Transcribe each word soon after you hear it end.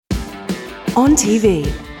On TV,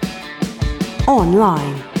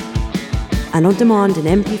 online, and on demand in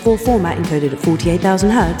MP4 format encoded at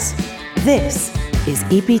 48,000 Hz, this is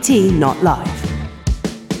EPT Not Live.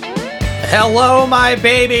 Hello, my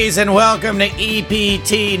babies, and welcome to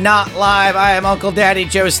EPT Not Live. I am Uncle Daddy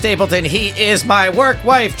Joe Stapleton. He is my work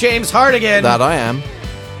wife, James Hardigan. That I am.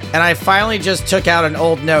 And I finally just took out an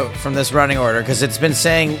old note from this running order because it's been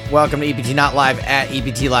saying welcome to EPT Not Live at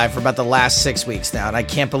EPT Live for about the last 6 weeks now, and I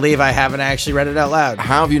can't believe I haven't actually read it out loud.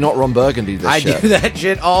 How have you not Ron Burgundy this I shit? do that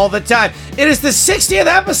shit all the time. It is the 60th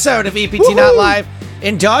episode of EPT Woo-hoo! Not Live.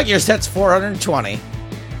 In dog years, that's 420.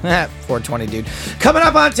 420, dude. Coming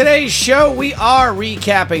up on today's show, we are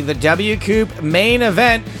recapping the W-Coop main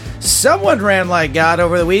event. Someone ran like God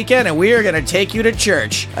over the weekend, and we are going to take you to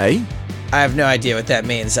church. Hey? I have no idea what that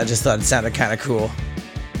means. I just thought it sounded kind of cool.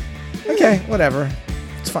 Okay, whatever.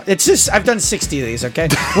 It's fine. It's just, I've done 60 of these, okay?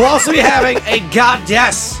 We'll also be having a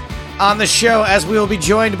goddess on the show as we will be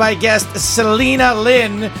joined by guest Selena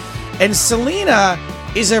Lynn. And Selena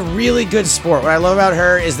is a really good sport. What I love about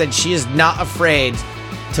her is that she is not afraid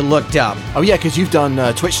to look dumb. Oh, yeah, because you've done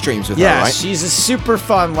Twitch streams with her, Yeah, right? she's a super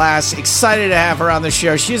fun lass. Excited to have her on the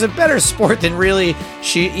show. She's a better sport than really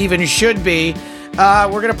she even should be. We're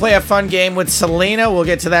going to play a fun game with Selena. We'll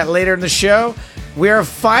get to that later in the show. We are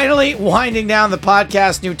finally winding down the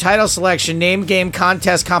podcast new title selection name game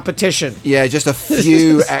contest competition. Yeah, just a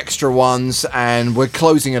few extra ones, and we're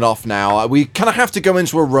closing it off now. We kind of have to go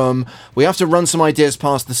into a room. We have to run some ideas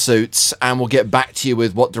past the suits, and we'll get back to you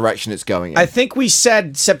with what direction it's going in. I think we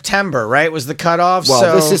said September, right? Was the cutoff?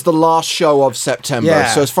 Well, this is the last show of September,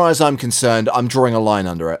 Yeah. so as far as I'm concerned, I'm drawing a line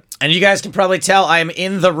under it. And you guys can probably tell I am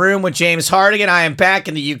in the room with James Hardigan. I am back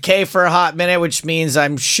in the UK for a hot minute, which means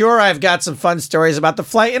I'm sure I've got some fun stories about the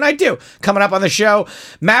flight, and I do. Coming up on the show,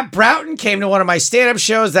 Matt Broughton came to one of my stand-up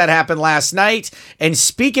shows. That happened last night. And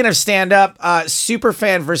speaking of stand-up,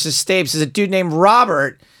 Superfan versus Stapes is a dude named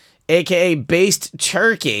Robert, a.k.a. Based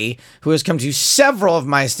Turkey, who has come to several of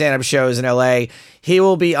my stand-up shows in LA. He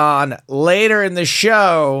will be on later in the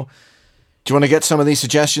show. Do you want to get some of these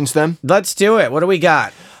suggestions then? Let's do it. What do we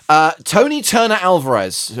got? Tony Turner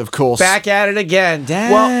Alvarez, of course. Back at it again.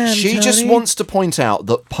 Damn, Well, she just Tony. wants to point out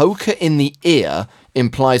that poker in the ear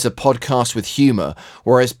implies a podcast with humor,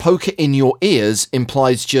 whereas poker in your ears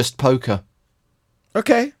implies just poker.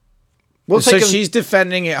 Okay. We'll So take a she's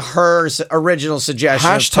defending her original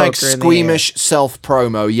suggestion. Of hashtag poker in the squeamish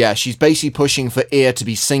self-promo. Yeah, she's basically pushing for ear to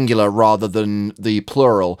be singular rather than the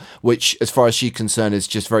plural, which, as far as she's concerned, is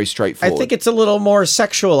just very air. straightforward. I think it's a little more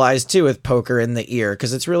sexualized too with poker in the ear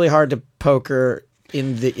because it's really hard to poker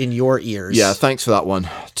in your ears. Yeah, thanks for that one,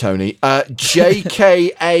 Tony.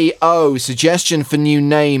 JKAO, suggestion for new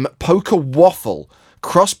name, Poker Waffle.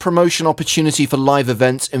 Cross-promotion opportunity for live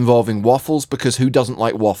events involving waffles, because who doesn't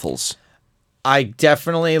like waffles? I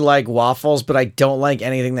definitely like waffles, but I don't like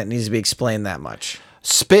anything that needs to be explained that much.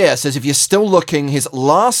 Spear says if you're still looking, his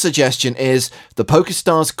last suggestion is the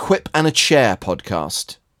PokerStars Quip and a Chair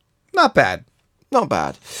podcast. Not bad. Not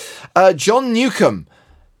bad. John Newcomb.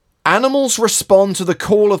 Animals respond to the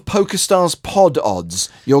call of PokerStars pod odds.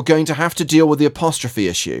 You're going to have to deal with the apostrophe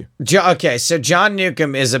issue. Okay, so John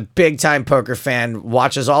Newcomb is a big-time poker fan,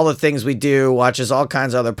 watches all the things we do, watches all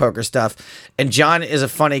kinds of other poker stuff, and John is a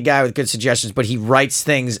funny guy with good suggestions, but he writes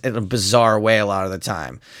things in a bizarre way a lot of the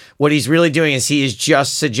time. What he's really doing is he is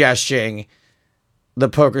just suggesting the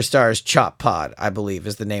PokerStars Chop Pod, I believe,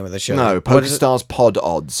 is the name of the show. No, What is it? PokerStars pod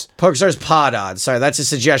odds. PokerStars Pod Odds. Sorry, that's his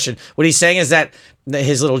suggestion. What he's saying is that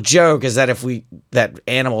his little joke is that that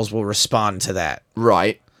animals will respond to that.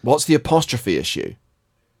 Right. What's the apostrophe issue?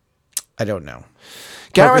 I don't know.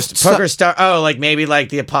 Gareth PokerStar. Oh, like maybe like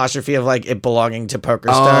the apostrophe of like it belonging to PokerStars.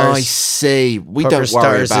 Oh, I see. We don't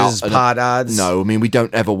worry about PokerStars' pod odds. No, I mean we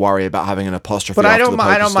don't ever worry about having an apostrophe. But I after don't. the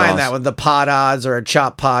I don't mind PokerStars. that with the pod odds or a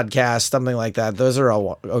chop podcast, something like that. Those are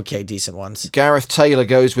all okay, decent ones. Gareth Taylor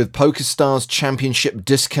goes with PokerStars Championship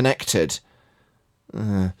disconnected.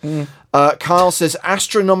 Kyle says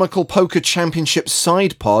Astronomical Poker Championship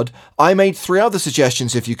side pod. I made 3 other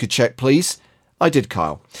suggestions if you could check, please. I did,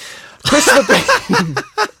 Kyle. Christopher Bean.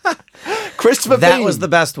 Christopher That Bean. was the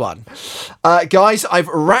best one. Guys, I've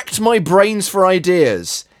racked my brains for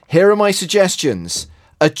ideas. Here are my suggestions.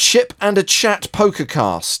 A chip and a chat poker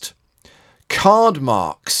cast. Card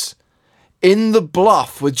marks. In the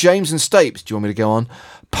Bluff with James and Stapes. Do you want me to go on?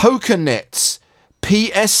 Poker Nits.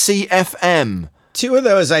 PSCFM. 2 of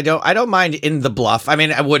those I don't mind in the bluff. I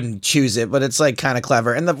mean, I wouldn't choose it, but it's like kind of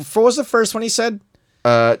clever. And what was the first one he said?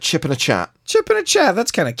 Chip and a chat. Chip and a chat.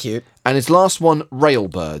 That's kind of cute. And his last one,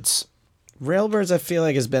 Railbirds. Railbirds, I feel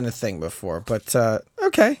like has been a thing before, but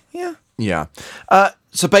okay, yeah. Yeah.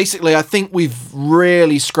 So basically, I think we've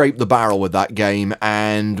really scraped the barrel with that game.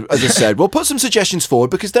 And as I said, we'll put some suggestions forward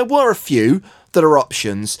because there were a few that are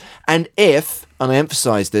options. And if, and I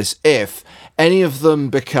emphasize this, if any of them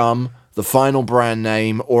become the final brand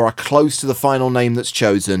name or are close to the final name that's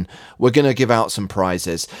chosen, we're going to give out some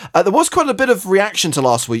prizes. There was quite a bit of reaction to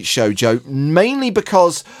last week's show, Joe, mainly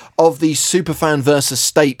because of the Superfan versus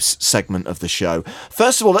Stapes segment of the show.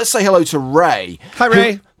 First of all, let's say hello to Ray. Hi,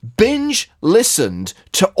 Ray. Binge listened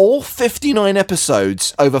to all 59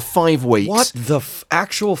 episodes over 5 weeks. What the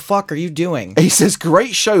actual fuck are you doing? He says,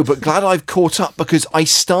 great show, but glad I've caught up because I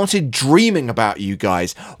started dreaming about you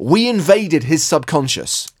guys. We invaded his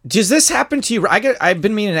subconscious. Does this happen to you? I've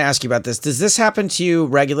been meaning to ask you about this. Does this happen to you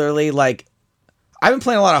regularly? Like, I've been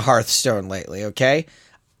playing a lot of Hearthstone lately, okay?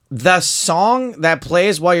 The song that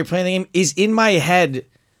plays while you're playing the game is in my head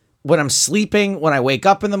when I'm sleeping, when I wake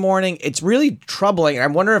up in the morning. It's really troubling. I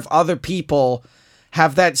wonder if other people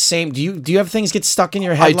have that same... Do you have things get stuck in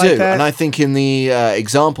your head like that? And I think in the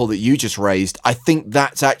example that you just raised, I think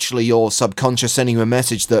that's actually your subconscious sending you a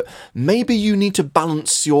message that maybe you need to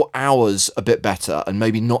balance your hours a bit better and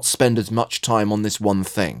maybe not spend as much time on this one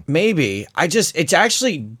thing. Maybe. It's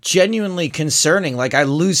actually genuinely concerning. Like, I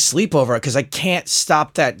lose sleep over it because I can't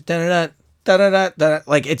stop that da-da-da, da-da-da, da-da.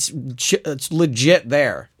 Like, it's legit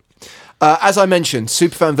there. As I mentioned,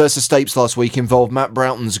 Superfan vs. Stapes last week involved Matt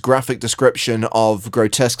Broughton's graphic description of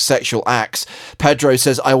grotesque sexual acts. Pedro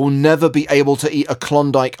says, I will never be able to eat a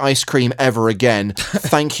Klondike ice cream ever again.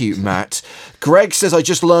 Thank you, Matt. Greg says, I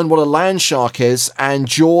just learned what a land shark is, and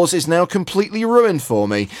Jaws is now completely ruined for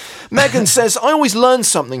me. Megan says, I always learn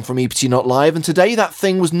something from EPT Not Live, and today that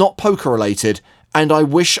thing was not poker related, and I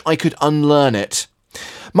wish I could unlearn it.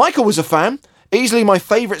 Michael was a fan. Easily my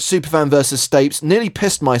favourite Superfan vs. Stapes. Nearly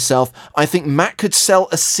pissed myself. I think Matt could sell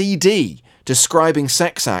a CD describing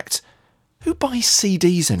sex acts. Who buys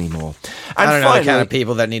CDs anymore? And I don't know the kind of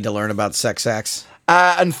people that need to learn about sex acts.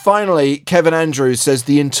 And finally, Kevin Andrews says,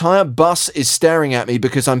 the entire bus is staring at me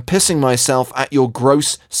because I'm pissing myself at your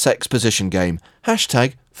gross sex position game.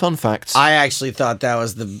 Hashtag fun facts. I actually thought that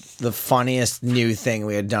was the funniest new thing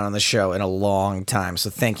we had done on the show in a long time. So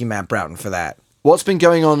thank you, Matt Broughton, for that. What's been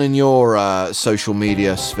going on in your social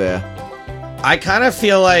media sphere? I kind of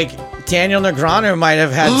feel like Daniel Negreanu might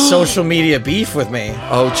have had social media beef with me.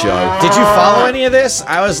 Oh, Joe. Did you follow any of this?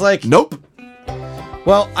 I was like... Nope.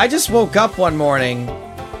 Well, I just woke up one morning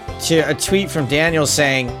to a tweet from Daniel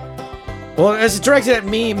saying... Well, it's directed at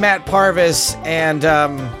me, Matt Parvis, and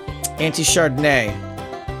Auntie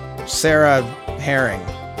Chardonnay, Sarah Herring.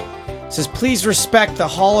 It says, please respect the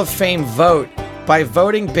Hall of Fame vote by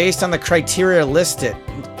voting based on the criteria listed.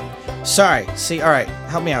 Sorry. See, all right.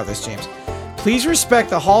 Help me out with this, James. Please respect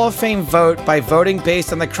the Hall of Fame vote by voting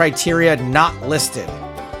based on the criteria not listed,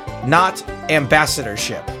 not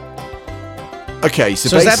ambassadorship. Okay,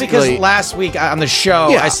 so is that because last week on the show,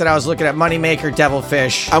 I said I was looking at Moneymaker,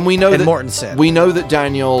 Devilfish, and we know that Mortensen. We know that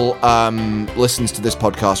Daniel listens to this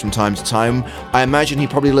podcast from time to time. I imagine he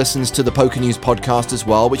probably listens to the Poker News podcast as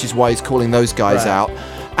well, which is why he's calling those guys out.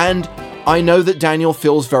 And I know that Daniel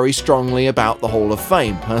feels very strongly about the Hall of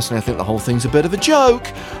Fame. Personally, I think the whole thing's a bit of a joke.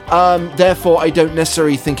 Therefore, I don't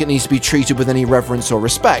necessarily think it needs to be treated with any reverence or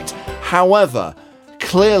respect. However,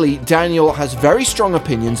 clearly, Daniel has very strong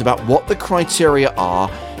opinions about what the criteria are.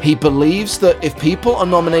 He believes that if people are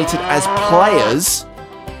nominated as players,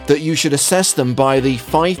 that you should assess them by the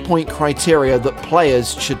 5-point criteria that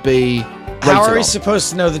players should be rated How are we on. supposed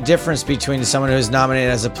to know the difference between someone who's nominated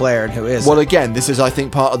as a player and who isn't? Well, again, this is, I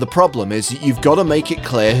think, part of the problem, is you've got to make it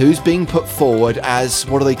clear who's being put forward as,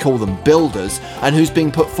 what do they call them, builders, and who's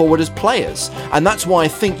being put forward as players. And that's why I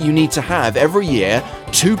think you need to have, every year,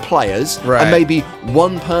 2 players, and maybe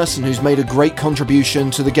 1 person who's made a great contribution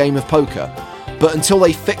to the game of poker. But until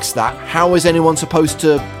they fix that, how is anyone supposed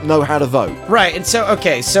to know how to vote? Right, and so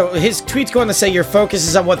his tweet's going to say your focus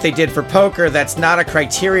is on what they did for poker. That's not a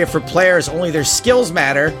criteria for players, only their skills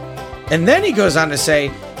matter. And then he goes on to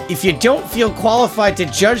say, if you don't feel qualified to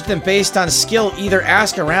judge them based on skill, either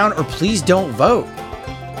ask around or please don't vote.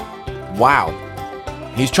 Wow.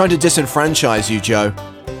 He's trying to disenfranchise you, Joe.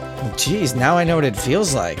 Jeez, now I know what it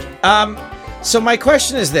feels like. So my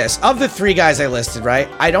question is this. Of the 3 guys I listed, right,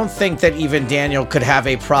 I don't think that even Daniel could have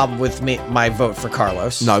a problem with my vote for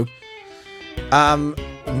Carlos. No.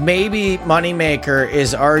 Maybe Moneymaker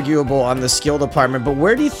is arguable on the skill department, but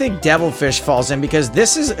where do you think Devilfish falls in? Because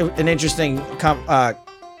this is an interesting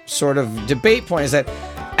sort of debate point, is that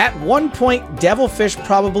at one point, Devilfish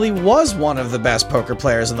probably was one of the best poker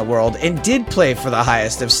players in the world and did play for the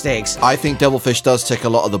highest of stakes. I think Devilfish does tick a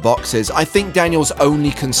lot of the boxes. I think Daniel's only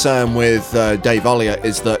concern with Dave Olliott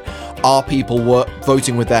is that are people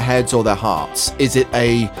voting with their heads or their hearts? Is it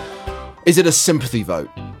a sympathy vote?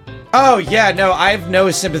 Oh, yeah, no, I have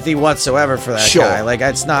no sympathy whatsoever for that guy. Like,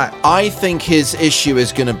 it's not... I think his issue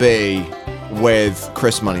is going to be with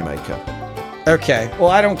Chris Moneymaker. Okay, well,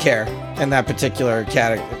 I don't care in that particular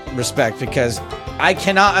respect, because I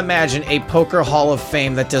cannot imagine a poker Hall of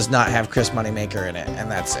Fame that does not have Chris Moneymaker in it, and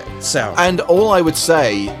that's it. So, and all I would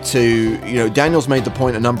say to, Daniel's made the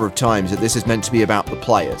point a number of times that this is meant to be about the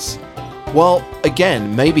players. Well,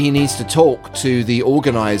 again, maybe he needs to talk to the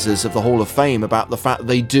organisers of the Hall of Fame about the fact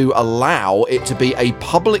they do allow it to be a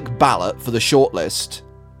public ballot for the shortlist,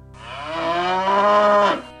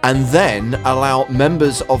 and then allow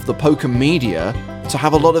members of the poker media to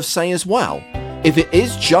have a lot of say as well. If it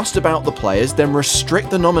is just about the players, then restrict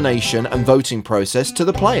the nomination and voting process to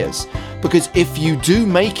the players. Because if you do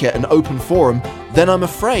make it an open forum, then I'm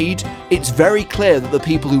afraid it's very clear that the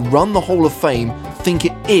people who run the Hall of Fame think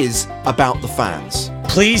it is about the fans.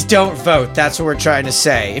 Please don't vote. That's what we're trying to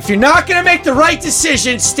say. If you're not going to make the right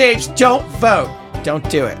decision, Stage, don't vote. Don't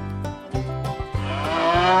do it.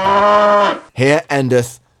 Here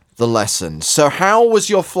endeth the lesson. So how was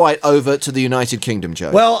your flight over to the United Kingdom,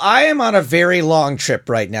 Joe? Well, I am on a very long trip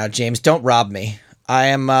right now, James. Don't rob me. I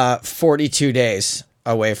am 42 days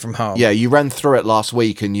away from home. Yeah, you ran through it last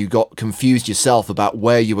week and you got confused yourself about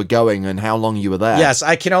where you were going and how long you were there. Yes,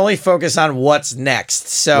 I can only focus on what's next.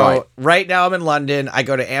 So right now I'm in London. I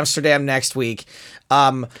go to Amsterdam next week.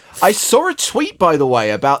 I saw a tweet, by the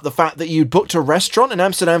way, about the fact that you booked a restaurant in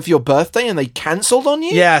Amsterdam for your birthday and they cancelled on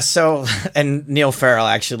you? Yeah, so, and Neil Farrell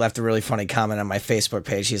actually left a really funny comment on my Facebook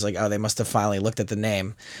page. He's like, oh, they must have finally looked at the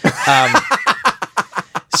name.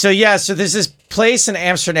 So there's this place in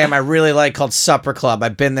Amsterdam I really like called Supper Club.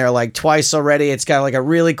 I've been there like twice already. It's got like a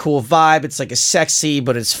really cool vibe. It's like a sexy,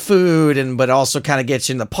 but it's food, but also kind of gets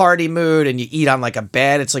you in the party mood, and you eat on like a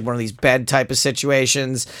bed. It's like one of these bed type of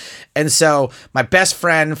situations. And so my best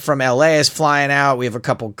friend from LA is flying out. We have a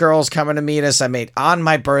couple girls coming to meet us. I made on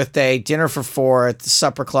my birthday dinner for 4 at the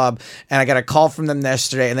Supper Club, and I got a call from them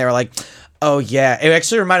yesterday, and they were like, oh, yeah. It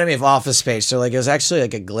actually reminded me of Office Space. So, like, it was actually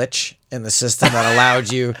like a glitch in the system that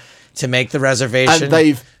allowed you to make the reservation. And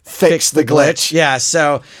they've fixed the glitch. Yeah.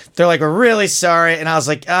 So they're like, we're really sorry. And I was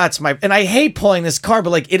like, it's my... And I hate pulling this card, but,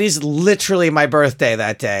 like, it is literally my birthday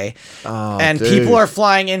that day. Oh, and dude. People are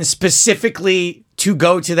flying in specifically to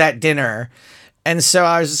go to that dinner. And so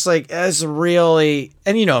I was just like, it's really...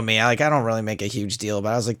 And you know me, I don't really make a huge deal about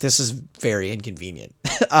it. I was like, this is very inconvenient.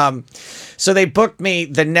 So they booked me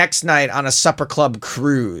the next night on a Supper Club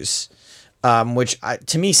cruise, which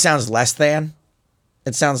to me sounds less than.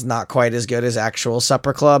 It sounds not quite as good as actual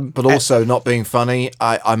Supper Club. But also, not being funny,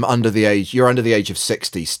 I'm under the age... You're under the age of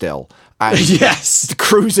 60 still. And yes. The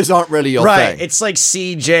cruises aren't really your right. thing. It's like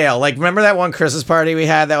sea jail. Like, remember that one Christmas party we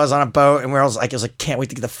had that was on a boat, and I was like, can't wait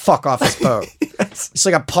to get the fuck off this boat. Yes. It's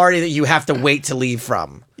like a party that you have to wait to leave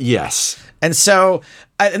from. Yes. And so,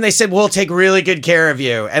 and they said, we'll take really good care of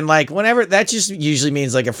you. And like, whenever, that just usually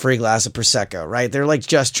means like a free glass of Prosecco, right? They're like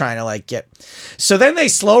just trying to like get. So then they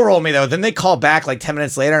slow roll me though. Then they call back like 10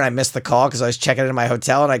 minutes later, and I missed the call because I was checking into my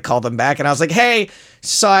hotel, and I called them back, and I was like, hey,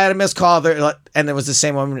 so I had a missed call there, and it was the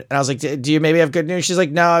same woman. And I was like, do you maybe have good news? She's like,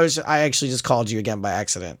 no, I actually just called you again by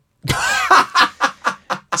accident.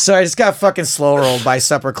 So I just got fucking slow rolled by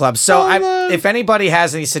Supper Club. So if anybody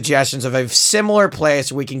has any suggestions of a similar place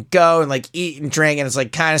where we can go and like eat and drink, and it's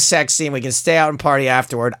like kind of sexy, and we can stay out and party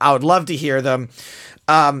afterward, I would love to hear them.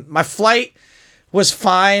 My flight was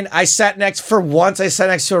fine. I sat next to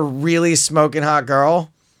a really smoking hot girl.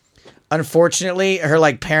 Unfortunately, her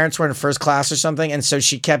like parents were in first class or something, and so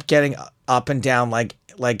she kept getting up and down like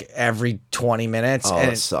every 20 minutes. Oh,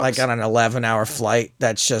 and it's like on an 11-hour flight,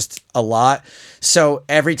 that's just a lot. So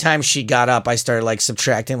every time she got up, I started like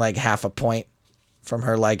subtracting like half a point from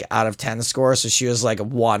her like out of 10 score. So she was like a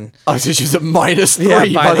 1. Oh, so she was at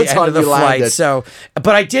 -3 by the time end of the you flight. landed. So,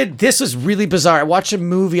 but this was really bizarre. I watched a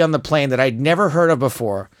movie on the plane that I'd never heard of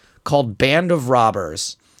before called Band of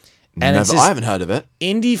Robbers. And I haven't heard of it.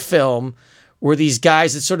 Indie film were these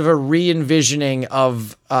guys. It's sort of a re-envisioning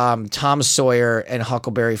of Tom Sawyer and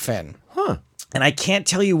Huckleberry Finn. Huh. And I can't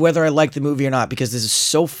tell you whether I like the movie or not because this is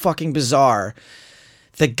so fucking bizarre.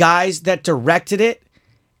 The guys that directed it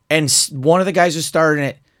and one of the guys who starred in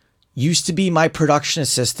it used to be my production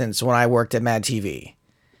assistants when I worked at Mad TV.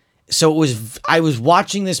 So I was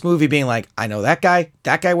watching this movie being like, I know that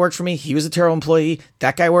guy worked for me. He was a terrible employee.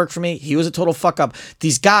 That guy worked for me. He was a total fuck up.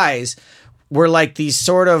 These guys were like these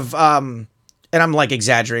sort of, and I'm like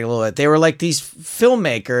exaggerating a little bit. They were like these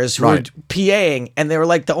filmmakers who were PAing, and they were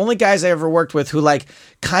like the only guys I ever worked with who like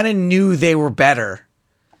kind of knew they were better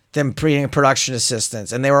them being production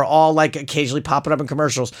assistants, and they were all like occasionally popping up in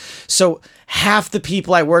commercials. So half the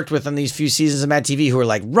people I worked with on these few seasons of Mad TV who were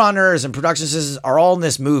like runners and production assistants are all in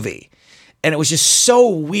this movie. And it was just so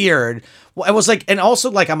weird. It was like, and also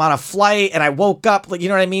like I'm on a flight and I woke up, like, you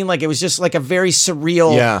know what I mean? Like it was just like a very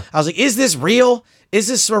surreal. Yeah. I was like, is this real? Is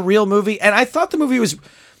this a real movie? And I thought the movie was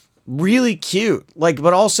really cute, like,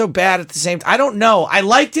 but also bad at the same time. I don't know. I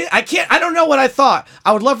liked it. I don't know what I thought.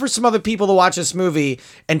 I would love for some other people to watch this movie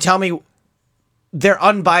and tell me their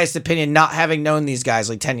unbiased opinion, not having known these guys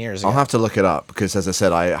like 10 years ago. I'll have to look it up because, as I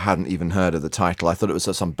said, I hadn't even heard of the title. I thought it was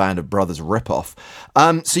some Band of Brothers ripoff.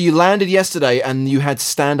 So you landed yesterday and you had to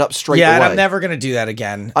stand up straight away. Yeah, and I'm never going to do that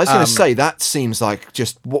again. I was going to say, that seems like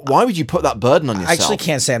just, why would you put that burden on yourself? I actually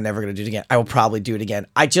can't say I'm never going to do it again. I will probably do it again.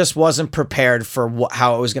 I just wasn't prepared for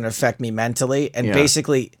how it was going to affect me mentally. And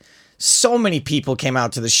basically, so many people came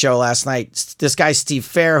out to the show last night. This guy, Steve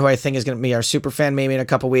Fair, who I think is going to be our super fan maybe in a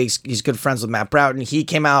couple weeks. He's good friends with Matt Broughton. He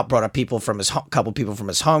came out, brought up people from couple people from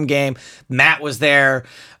his home game. Matt was there.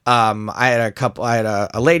 I had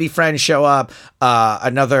a lady friend show up.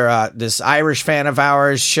 This Irish fan of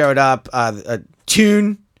ours showed up.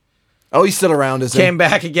 Tune. Oh, he's still around, is he? Came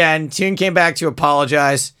back again. Tune came back to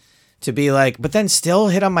apologize. To be like, but then still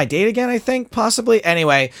hit on my date again, I think, possibly.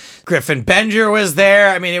 Anyway, Griffin Benger was there.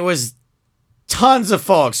 I mean, it was tons of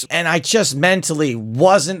folks. And I just mentally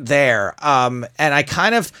wasn't there. And I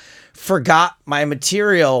kind of forgot my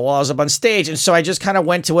material while I was up on stage. And so I just kind of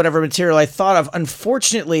went to whatever material I thought of.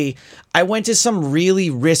 Unfortunately, I went to some really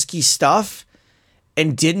risky stuff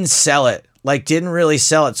and didn't sell it. Like, didn't really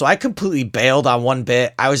sell it. So I completely bailed on one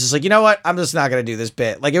bit. I was just like, you know what? I'm just not going to do this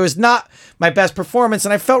bit. Like, it was not my best performance.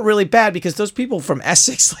 And I felt really bad because those people from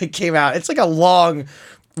Essex like came out. It's like a long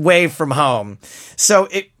way from home. So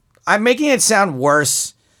I'm making it sound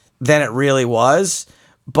worse than it really was,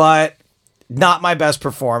 but not my best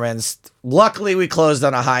performance. Luckily, we closed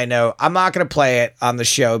on a high note. I'm not going to play it on the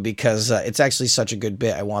show because it's actually such a good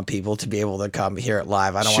bit. I want people to be able to come hear it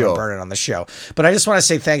live. I don't want to burn it on the show. But I just want to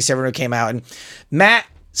say thanks to everyone who came out. And Matt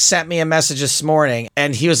sent me a message this morning,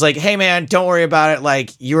 and he was like, hey, man, don't worry about it.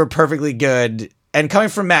 Like, you were perfectly good. And coming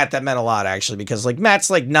from Matt, that meant a lot, actually, because, like,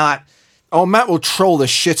 Matt's, like, not... Oh, Matt will troll the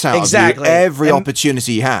shit out of you every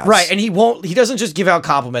opportunity he has. Right, and he doesn't just give out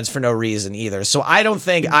compliments for no reason either. So I don't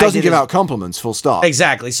think I doesn't give out compliments, full stop.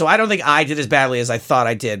 Exactly. So I don't think I did as badly as I thought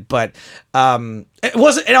I did, but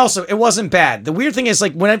it wasn't bad. The weird thing is,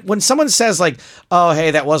 like, when someone says, like, oh,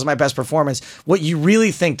 hey, that wasn't my best performance, what you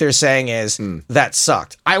really think they're saying is that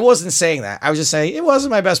sucked. I wasn't saying that. I was just saying it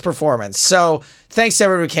wasn't my best performance. So thanks to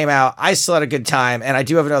everyone who came out. I still had a good time, and I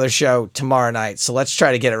do have another show tomorrow night, so let's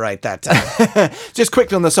try to get it right that time. Just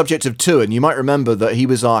quickly on the subject of Tuan, you might remember that he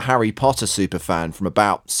was our Harry Potter superfan from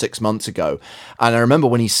about 6 months ago. And I remember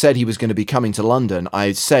when he said he was going to be coming to London,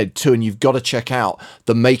 I said, Tuan, you've got to check out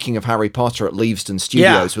the making of Harry Potter at Leavesden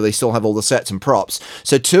Studios, where they still have all the sets and props.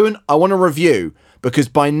 So Tuan, I want a review, because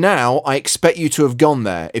by now I expect you to have gone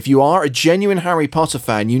there. If you are a genuine Harry Potter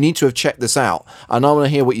fan, you need to have checked this out. And I want to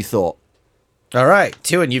hear what you thought. All right,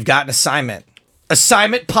 Tuan, you've got an assignment.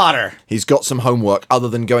 Assignment Potter. He's got some homework other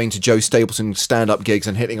than going to Joe Stapleton's stand-up gigs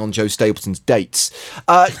and hitting on Joe Stapleton's dates.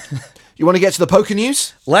 You want to get to the poker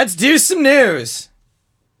news? Let's do some news.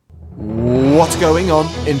 What's going on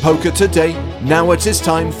in poker today? Now it is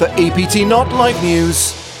time for EPT Not Live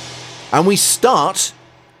News. And we start,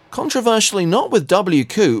 controversially, not with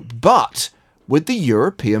WCOOP, but with the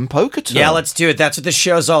European Poker Tour. Yeah, let's do it. That's what this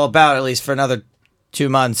show's all about, at least for another 2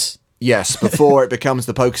 months. Yes, before it becomes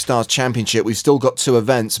the PokerStars Championship, we've still got 2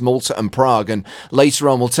 events, Malta and Prague, and later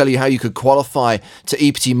on we'll tell you how you could qualify to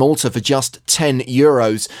EPT Malta for just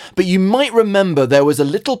 €10. But you might remember there was a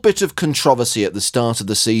little bit of controversy at the start of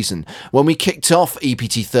the season. When we kicked off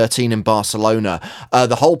EPT 13 in Barcelona,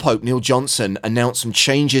 the whole Pope, Neil Johnson, announced some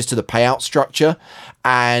changes to the payout structure,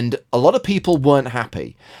 and a lot of people weren't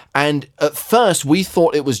happy. And at first, we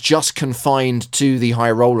thought it was just confined to the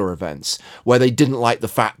high roller events, where they didn't like the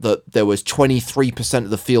fact that there was 23% of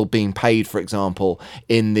the field being paid, for example,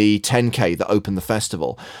 in the 10K that opened the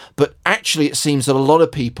festival. But actually, it seems that a lot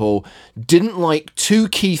of people didn't like 2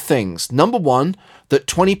 key things. Number one, that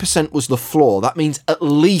 20% was the floor. That means at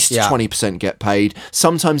least 20% get paid.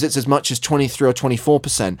 Sometimes it's as much as 23 or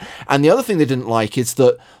 24%. And the other thing they didn't like is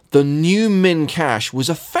that the new min cash was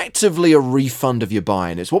effectively a refund of your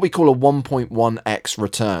buy-in. It's what we call a 1.1x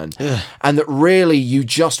return. Ugh. And that really you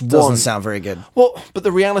just Doesn't sound very good. Well, but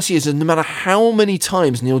the reality is that no matter how many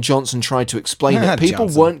times Neil Johnson tried to explain it, people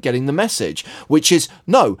weren't getting the message, which is,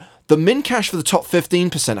 no, the min cash for the top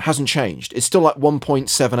 15% hasn't changed. It's still like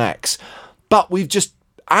 1.7x. But we've just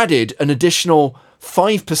added an additional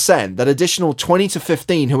 5%, that additional 20 to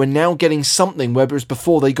 15 who are now getting something, whereas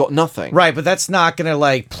before they got nothing. Right, but that's not going to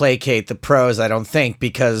like placate the pros, I don't think,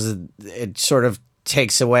 because it sort of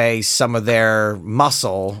takes away some of their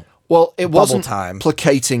muscle. Well, it wasn't time.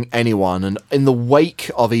 placating anyone, and in the wake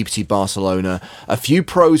of EPT Barcelona, a few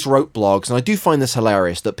pros wrote blogs, and I do find this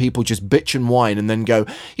hilarious that people just bitch and whine and then go,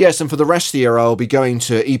 yes, and for the rest of the year I'll be going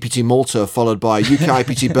to EPT Malta, followed by UK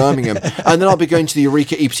EPT Birmingham, and then I'll be going to the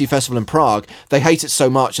Eureka EPT Festival in Prague. They hate it so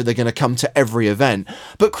much that they're going to come to every event.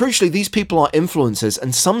 But crucially, these people are influencers,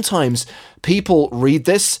 and sometimes people read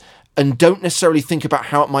this and don't necessarily think about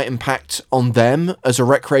how it might impact on them as a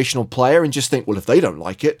recreational player and just think, well, if they don't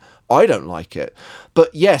like it, I don't like it.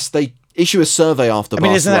 But yes, they issue a survey after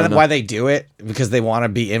Barcelona. Isn't that why they do it? Because they want to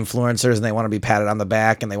be influencers and they want to be patted on the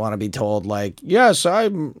back and they want to be told like, yes,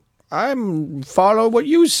 I'm follow what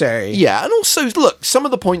you say. Yeah, and also, look, some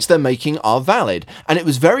of the points they're making are valid. And it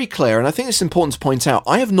was very clear, and I think it's important to point out,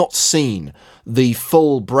 I have not seen the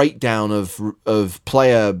full breakdown of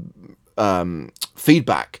player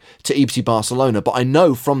feedback to EPT Barcelona, but I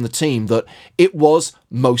know from the team that it was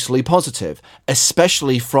mostly positive,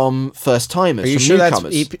 especially from first-timers, Are you from sure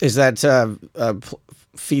newcomers. is that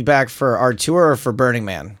feedback for our tour or for Burning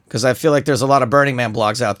Man? Because I feel like there's a lot of Burning Man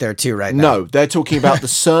blogs out there too right now. No, they're talking about the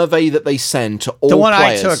survey that they send to all the one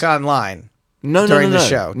players. I took online No, during no, the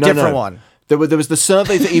show. No, Different no. one. There was the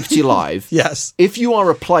survey for EPT Live. Yes. If you are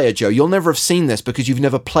a player, Joe, you'll never have seen this because you've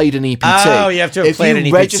never played an EPT. Oh, you have to have played an EPT.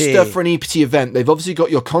 If you register for an EPT event, they've obviously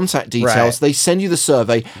got your contact details. Right. They send you the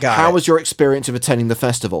survey. How was your experience of attending the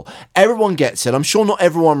festival? Everyone gets it. I'm sure not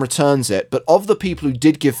everyone returns it, but of the people who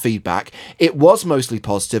did give feedback, it was mostly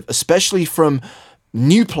positive, especially from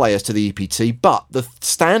new players to the EPT, but the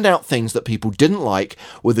standout things that people didn't like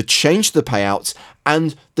were the change to the payouts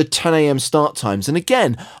and the 10 a.m. start times. And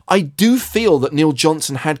again, I do feel that Neil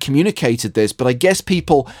Johnson had communicated this, but I guess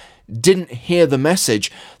people didn't hear the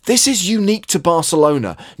message. This is unique to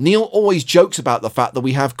Barcelona. Neil always jokes about the fact that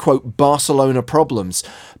we have, quote, Barcelona problems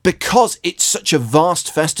because it's such a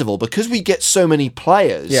vast festival, because we get so many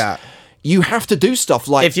players. Yeah. You have to do stuff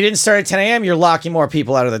like... If you didn't start at 10 a.m., you're locking more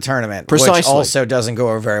people out of the tournament. Precisely. Which also doesn't go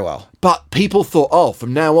over very well. But people thought, oh,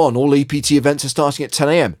 from now on, all EPT events are starting at 10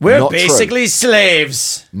 a.m. We're Not basically true.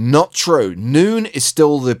 slaves. Not true. Noon is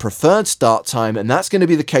still the preferred start time, and that's going to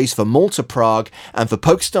be the case for Malta, Prague, and for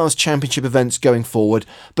PokerStars Championship events going forward.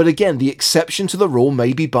 But again, the exception to the rule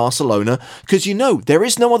may be Barcelona, because there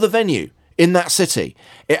is no other venue in that city.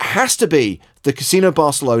 It has to be the Casino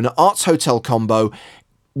Barcelona Arts Hotel combo.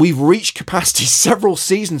 We've reached capacity several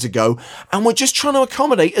seasons ago, and we're just trying to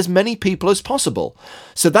accommodate as many people as possible.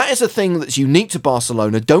 So that is a thing that's unique to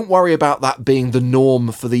Barcelona. Don't worry about that being the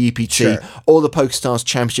norm for the EPT or the PokerStars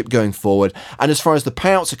Championship going forward. And as far as the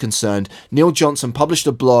payouts are concerned, Neil Johnson published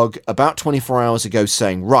a blog about 24 hours ago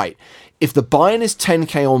saying, right, if the buy-in is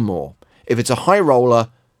 10k or more, if it's a high roller,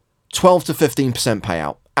 12 to 15%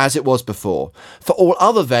 payout, as it was before. For all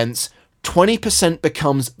other events, 20%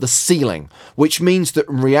 becomes the ceiling, which means that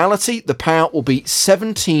in reality, the payout will be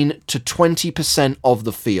 17 to 20% of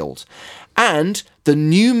the field. And the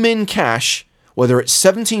new min cash, whether it's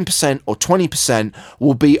 17% or 20%,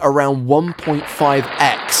 will be around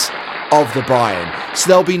 1.5x of the buy-in. So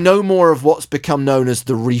there'll be no more of what's become known as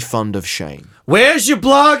the refund of shame. Where's your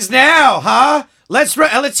blogs now, huh? Let's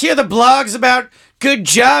hear the blogs about... Good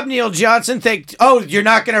job, Neil Johnson. You're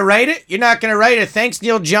not going to write it? You're not going to write a Thanks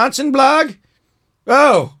Neil Johnson blog?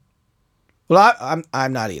 Oh. Well,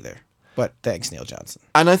 I'm not either. But thanks, Neil Johnson.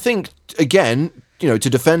 And I think, again, to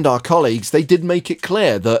defend our colleagues, they did make it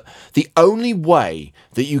clear that the only way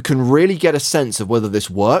that you can really get a sense of whether this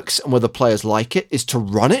works and whether players like it is to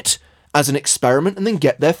run it as an experiment and then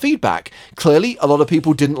get their feedback. Clearly, a lot of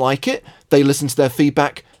people didn't like it. They listened to their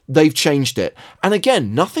feedback. They've changed it. And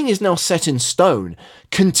again, nothing is now set in stone.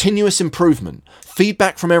 Continuous improvement,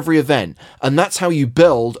 feedback from every event. And that's how you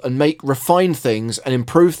build and refine things and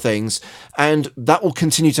improve things. And that will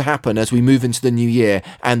continue to happen as we move into the new year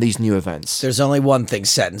and these new events. There's only one thing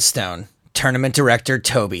set in stone. Tournament director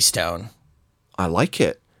Toby Stone. I like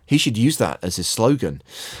it. He should use that as his slogan.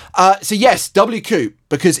 So yes, W Coup,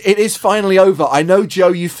 because it is finally over. I know, Joe,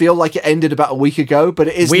 you feel like it ended about a week ago, but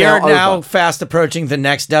it is We now are now over. fast approaching the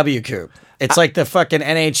next W Coup. It's like the fucking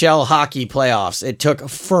NHL hockey playoffs. It took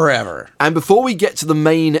forever. And before we get to the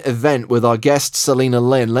main event with our guest, Selena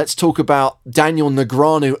Lynn, let's talk about Daniel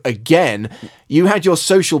Negreanu again. You had your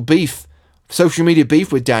social media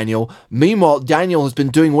beef with Daniel. Meanwhile, Daniel has been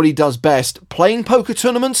doing what he does best, playing poker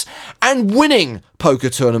tournaments and winning poker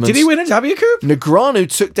tournaments. Did he win a W Coup?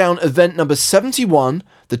 Negreanu took down event number 71,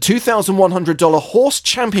 the $2,100 Horse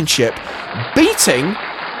Championship, beating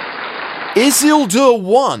Isildur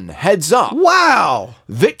 1 heads up. Wow.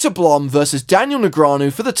 Victor Blom versus Daniel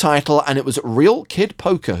Negreanu for the title, and it was Real Kid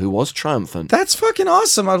Poker who was triumphant. That's fucking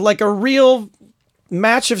awesome. Like a real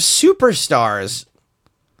match of superstars.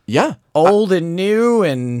 Yeah. Old and new,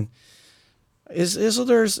 and is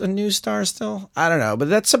Isildur's a new star still? I don't know, but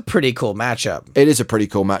that's a pretty cool matchup. It is a pretty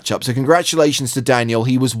cool matchup. So congratulations to Daniel.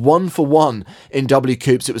 He was 1-for-1 in W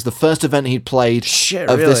Coops. It was the first event he'd played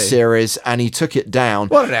of this series, and he took it down.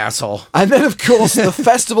 What an asshole. And then, of course, the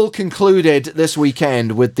festival concluded this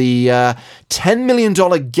weekend with the $10 million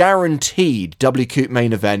guaranteed W Coop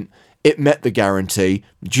main event. It met the guarantee,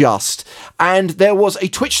 just. And there was a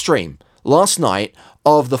Twitch stream last night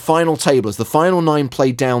of the final table as the final 9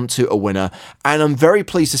 played down to a winner, and I'm very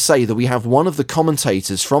pleased to say that we have one of the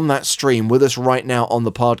commentators from that stream with us right now on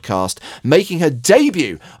the podcast, making her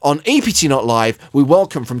debut on EPT Not Live. We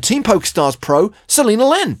welcome from Team PokerStars Pro, Selena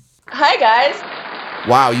Lynn. Hi guys.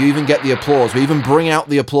 Wow, you even get the applause. We even bring out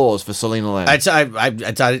the applause for Selena Lynn.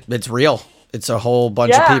 It's real. It's a whole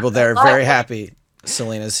bunch of people there very happy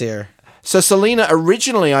Selena's here. So, Selena,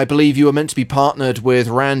 originally, I believe you were meant to be partnered with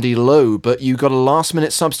Randy Lowe, but you got a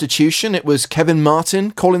last-minute substitution. It was Kevin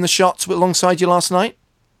Martin calling the shots alongside you last night?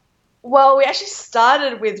 Well, we actually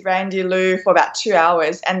started with Randy Lou for about 2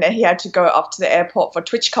 hours, and then he had to go off to the airport for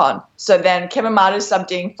TwitchCon. So then Kevin Martin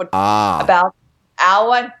subbed in for about an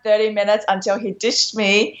hour and 30 minutes until he ditched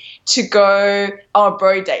me to go on a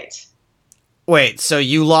bro date. Wait, so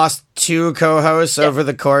you lost 2 co-hosts over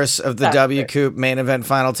the course of the W Coop main event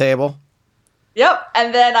final table? Yep,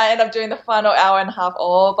 and then I ended up doing the final hour and a half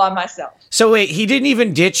all by myself. So wait, he didn't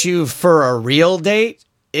even ditch you for a real date?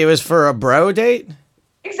 It was for a bro date?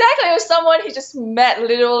 Exactly, it was someone he just met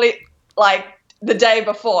literally like the day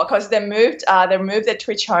before, because they moved their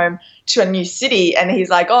Twitch home to a new city, and he's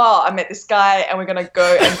like, oh, I met this guy and we're going to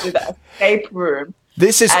go and do the escape room.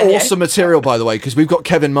 This is awesome material, by the way, because we've got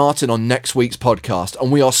Kevin Martin on next week's podcast, and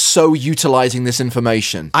we are so utilizing this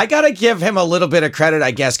information. I gotta give him a little bit of credit,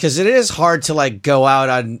 I guess, because it is hard to like go out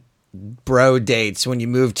on bro dates when you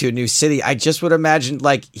move to a new city. I just would imagine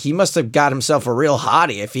like he must have got himself a real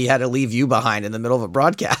hottie if he had to leave you behind in the middle of a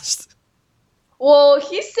broadcast. Well,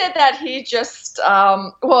 he said that he just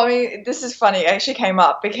this is funny. It actually came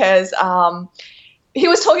up because he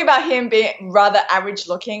was talking about him being rather average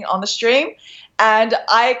looking on the stream. And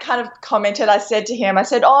I kind of commented, I said,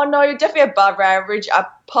 oh, no, you're definitely above average.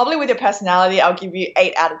 Probably with your personality, I'll give you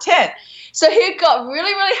 8 out of 10. So he got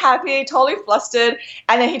really, really happy, totally flustered.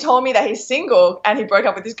 And then he told me that he's single and he broke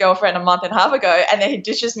up with his girlfriend a month and a half ago. And then he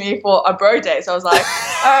ditches me for a bro day. So I was like,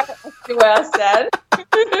 all right, that's the way I said.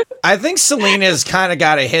 I think Selena's kind of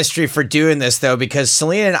got a history for doing this, though, because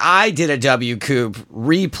Selena and I did a W Coop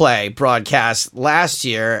replay broadcast last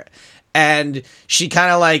year. And she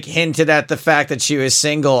kind of like hinted at the fact that she was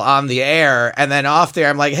single on the air, and then off there,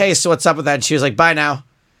 I'm like, "Hey, so what's up with that?" And she was like, "Bye now."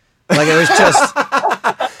 Like it was just,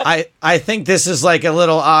 I think this is like a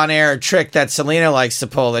little on-air trick that Selena likes to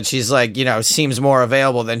pull. That she's like, seems more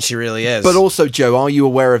available than she really is. But also, Joe, are you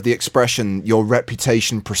aware of the expression "your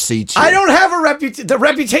reputation precedes you"? I don't have a reputation. The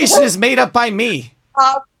reputation is made up by me.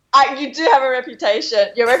 You do have a reputation.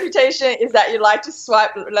 Your reputation is that you like to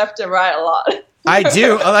swipe left and right a lot. I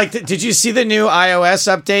do. Did you see the new iOS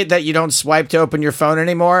update that you don't swipe to open your phone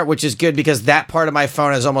anymore? Which is good because that part of my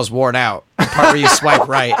phone is almost worn out. The part where you swipe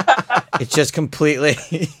right. It's just completely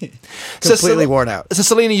worn out. So,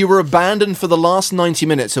 Selena, you were abandoned for the last 90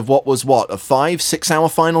 minutes of what was a 5-6 hour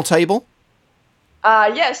final table?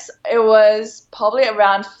 Yes, it was probably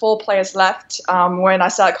around 4 players left when I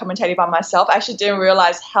started commentating by myself. I actually didn't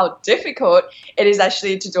realize how difficult it is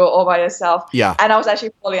actually to do it all by yourself. Yeah. And I was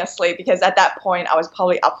actually falling asleep because at that point I was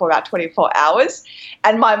probably up for about 24 hours.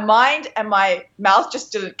 And my mind and my mouth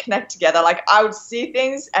just didn't connect together. Like I would see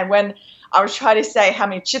things, and when I was trying to say how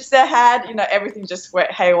many chips they had, everything just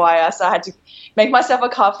went haywire. So I had to make myself a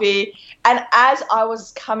coffee. And as I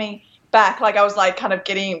was coming back, like I was like kind of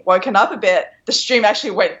getting woken up a bit, the stream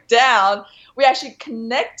actually went down. We actually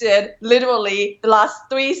connected literally the last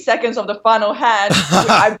 3 seconds of the final hand.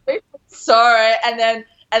 I saw it, and then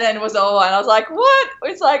it was over, and I was like, what?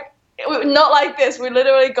 It's like not like this. We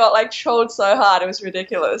literally got like trolled so hard. It was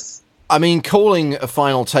ridiculous. I mean, calling a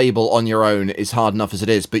final table on your own is hard enough as it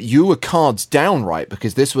is, but you were cards down, right?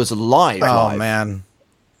 Because this was live. Oh man.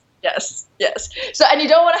 Yes. So, and you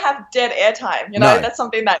don't want to have dead airtime, No. That's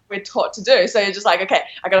something that we're taught to do. So you're just like, okay,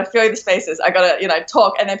 I got to fill the spaces. I got to,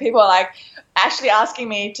 talk. And then people are like actually asking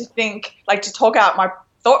me to think, like to talk out my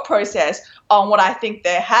thought process on what I think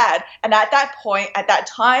they had. And at that point, at that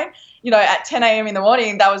time, at 10 a.m. in the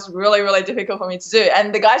morning, that was really, really difficult for me to do.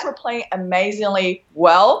 And the guys were playing amazingly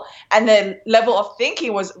well, and their level of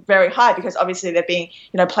thinking was very high because obviously they've been,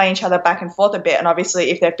 playing each other back and forth a bit. And obviously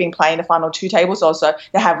if they've been playing the final 2 tables also,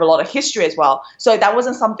 they have a lot of history as well. So that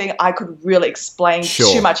wasn't something I could really explain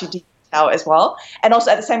too much in detail as well. And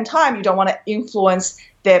also at the same time, you don't want to influence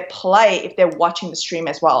their play if they're watching the stream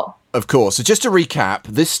as well. Of course. So just to recap,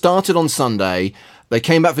 this started on Sunday. They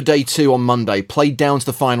came back for day 2 on Monday, played down to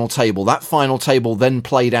the final table. That final table then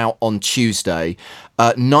played out on Tuesday.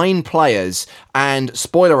 9 players, and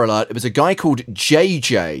spoiler alert, it was a guy called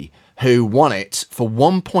JJ who won it for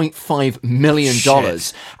 $1.5 million.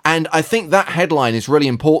 Shit. And I think that headline is really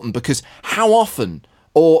important because how often,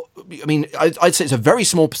 I'd say it's a very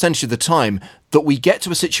small percentage of the time that we get to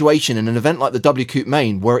a situation in an event like the W Coupe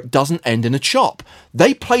Main where it doesn't end in a chop.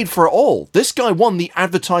 They played for it all. This guy won the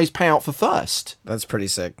advertised payout for first. That's pretty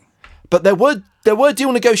sick. But there were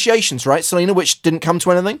deal negotiations, right, Selena, which didn't come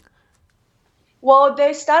to anything? Well,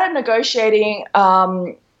 they started negotiating.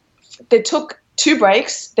 They took 2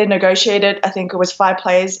 breaks. They negotiated, I think it was 5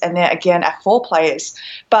 players, and then again at 4 players.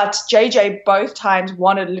 But JJ both times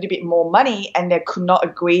wanted a little bit more money, and they could not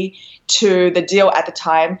agree to the deal at the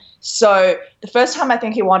time. So the first time I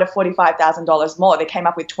think he wanted $45,000 more. They came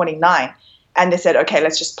up with 29, and they said, okay,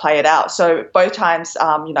 let's just play it out. So both times,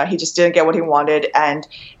 he just didn't get what he wanted, and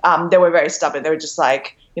they were very stubborn. They were just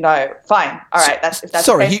like, fine, all right. If that's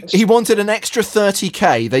sorry, the case, he wanted an extra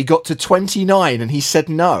 30K. They got to 29, and he said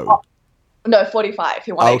no. Oh, no, 45.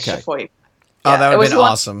 He wanted extra 40. Oh, that would have been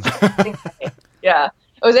awesome. Yeah.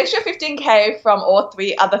 It was extra 15K from all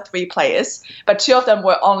other three players, but 2 of them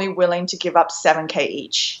were only willing to give up 7K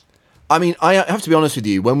each. I mean, I have to be honest with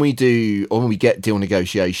you, when we get deal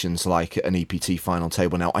negotiations like an EPT final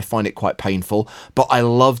table now, I find it quite painful, but I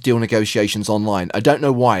love deal negotiations online. I don't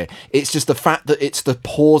know why. It's just the fact that it's the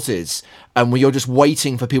pauses and you're just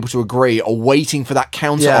waiting for people to agree or waiting for that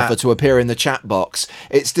counter offer to appear in the chat box.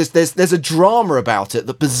 It's just, there's a drama about it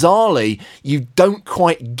that bizarrely you don't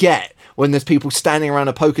quite get when there's people standing around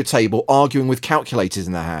a poker table arguing with calculators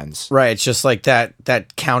in their hands. Right, it's just like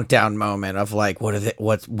that countdown moment of like,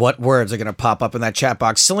 what words are going to pop up in that chat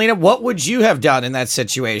box. Selena, what would you have done in that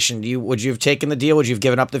situation? Would you have taken the deal? Would you have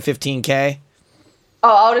given up the 15K?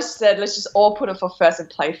 Oh, I would have said, let's just all put it for first and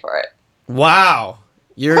play for it. Wow.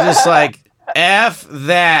 You're just like, F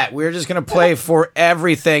that. We're just going to play for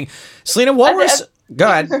everything. Selena, go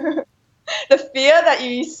ahead. The fear that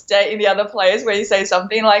you state in the other players where you say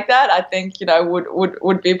something like that, I think,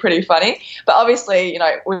 would be pretty funny. But obviously,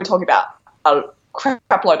 we're talking about a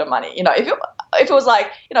crap load of money. If it was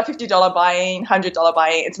like, $50 buy-in, $100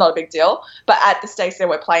 buy-in, it's not a big deal. But at the stakes that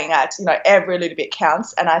we're playing at, every little bit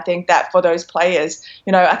counts. And I think that for those players,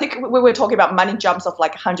 I think we were talking about money jumps of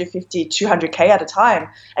like 150, 200K at a time.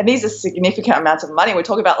 And these are significant amounts of money. We're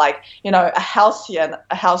talking about like, a house here and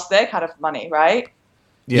a house there kind of money, right?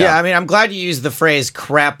 Yeah, I mean, I'm glad you used the phrase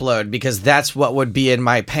crap load because that's what would be in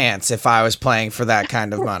my pants if I was playing for that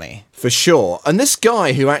kind of money. For sure. And this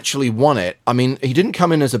guy who actually won it, I mean, he didn't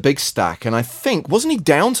come in as a big stack. And I think, wasn't he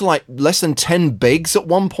down to like less than 10 bigs at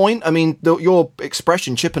one point? I mean, your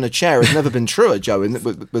expression, chip in a chair, has never been truer, Joe,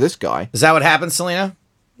 with this guy. Is that what happened, Selena?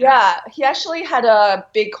 Yeah, he actually had a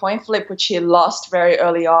big coin flip, which he lost very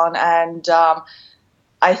early on. And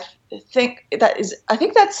I think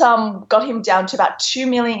that's got him down to about 2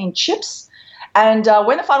 million in chips. And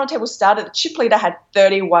when the final table started, the chip leader had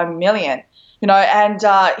 31 million. And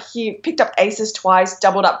he picked up aces twice,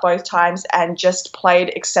 doubled up both times, and just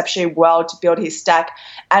played exceptionally well to build his stack.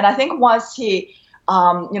 And I think once he,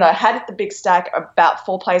 had the big stack, about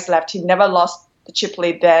 4 players left, he never lost the chip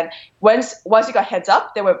lead. Then once he got heads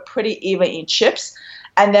up, they were pretty even in chips.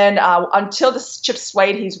 And then until the chips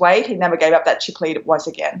swayed his way, he never gave up that chip lead once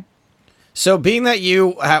again. So being that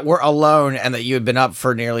you were alone and that you had been up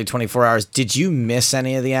for nearly 24 hours, did you miss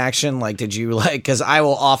any of the action? Like, did you because I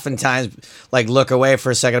will oftentimes like look away for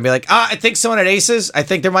a second and be like, I think someone had aces. I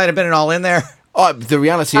think there might have been an all in there. The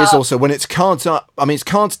reality is also when it's cards up, it's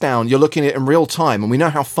cards down, you're looking at it in real time and we know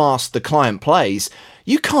how fast the client plays.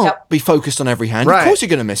 You can't be focused on every hand. Right. Of course you're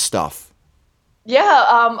going to miss stuff. Yeah,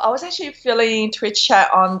 I was actually filling Twitch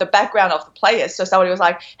chat on the background of the players. So somebody was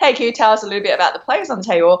like, hey, can you tell us a little bit about the players on the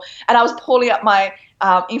table? And I was pulling up my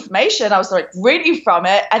information. I was like reading from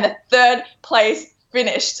it, and the 3rd place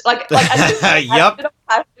finished. Yep.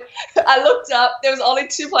 I looked up. There was only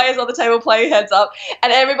 2 players on the table playing heads up,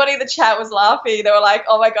 and everybody in the chat was laughing. They were like,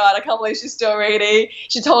 oh my God, I can't believe she's still reading.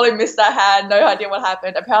 She totally missed that hand. No idea what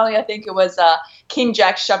happened. Apparently, I think it was King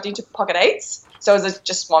Jack shoved into pocket eights. So it was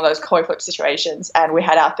just one of those coin flip situations, and we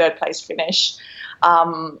had our 3rd place finish.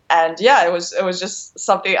 And yeah, it was just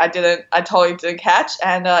something I totally didn't catch,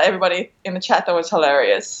 and everybody in the chat thought it was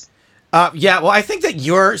hilarious. Yeah, well, I think that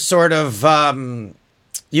you're sort of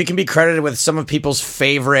you can be credited with some of people's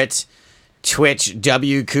favorite Twitch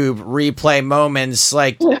WCoop replay moments,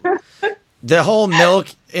 like the whole milk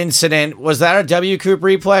incident. Was that a WCoop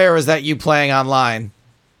replay, or was that you playing online?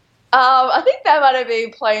 I think that might have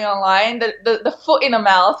been playing online. The foot in the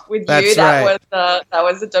mouth with That's you. That right.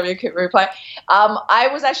 was the WCoop replay. I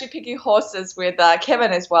was actually picking horses with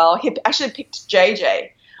Kevin as well. He actually picked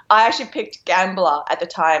JJ. I actually picked Gambler at the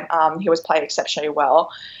time. He was playing exceptionally well,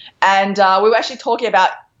 and we were actually talking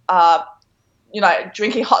about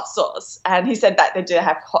drinking hot sauce. And he said that they didn't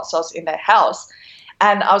have hot sauce in their house.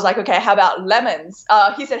 And I was like, okay, how about lemons?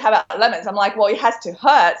 He said, how about lemons? I'm like, well, it has to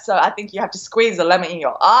hurt, so I think you have to squeeze a lemon in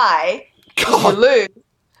your eye. God. You lose.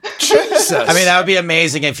 Jesus. I mean, that would be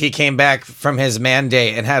amazing if he came back from his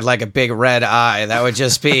mandate and had like a big red eye. That would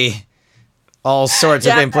just be all sorts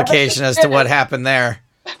of implication as to what happened there.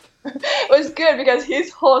 It was good because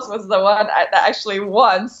his horse was the one that actually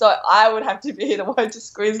won, so I would have to be the one to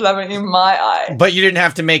squeeze lemon in my eye. But you didn't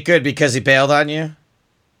have to make good because he bailed on you?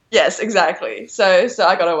 Yes, exactly. So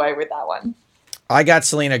I got away with that one. I got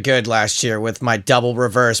Selena good last year with my double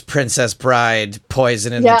reverse Princess Bride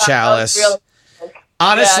poison in the chalice. That was really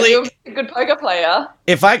Honestly, you're a good poker player.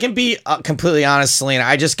 if I can be completely honest, Selena,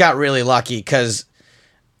 I just got really lucky because.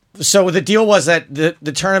 So the deal was that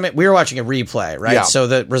the tournament, we were watching a replay, right? Yeah. So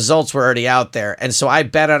the results were already out there. And so I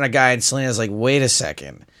bet on a guy, and Selena's like, wait a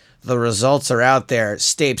second. The results are out there.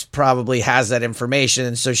 Stapes probably has that information.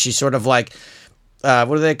 And so she sort of like, what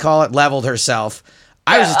do they call it? Leveled herself.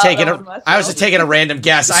 I was just taking a random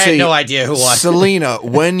guess. I had no idea who won. Selena,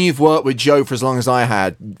 when you've worked with Joe for as long as I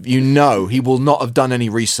had, you know he will not have done any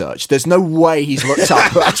research. There's no way he's looked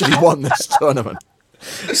up who actually won this tournament.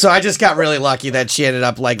 So I just got really lucky that she ended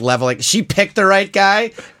up like leveling. She picked the right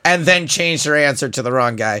guy and then changed her answer to the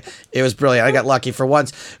wrong guy. It was brilliant. I got lucky for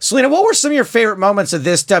once. Selena, what were some of your favorite moments of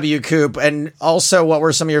this WCoop? And also, what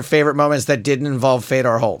were some of your favorite moments that didn't involve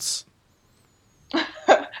Fedor Holtz?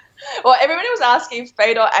 Well, everybody was asking if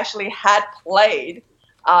Fedor actually had played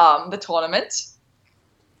the tournament.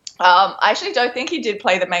 I actually don't think he did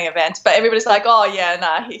play the main event, but everybody's like, oh, yeah,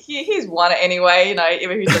 nah, he's won it anyway,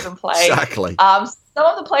 even if he doesn't play. Exactly. Some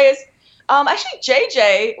of the players, actually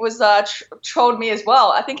JJ was trolled me as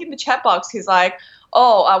well. I think in the chat box, he's like,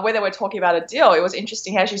 when they were talking about a deal, it was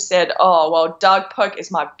interesting how she said, oh, well, Doug Polk is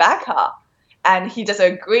my backer, and he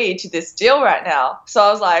doesn't agree to this deal right now. So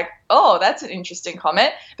I was like, oh, that's an interesting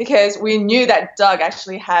comment, because we knew that Doug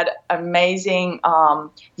actually had amazing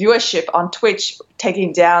viewership on Twitch,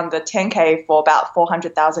 taking down the 10K for about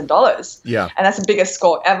 $400,000. Yeah. And that's the biggest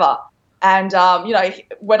score ever. And,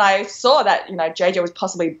 when I saw that, JJ was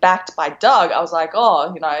possibly backed by Doug, I was like,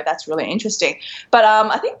 oh, that's really interesting. But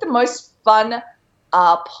I think the most fun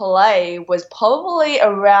play was probably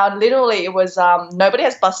around, literally, it was nobody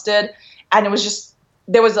has busted, and it was just,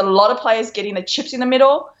 there was a lot of players getting the chips in the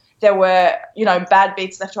middle. There were, bad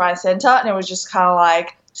beats left, right, and center, and it was just kind of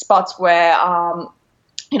like spots where,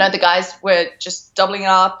 the guys were just doubling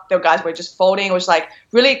up. The guys were just folding. It was like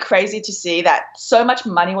really crazy to see that so much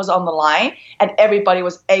money was on the line and everybody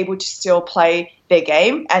was able to still play their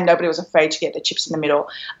game and nobody was afraid to get the chips in the middle.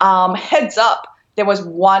 Heads up, there was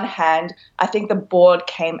one hand. I think the board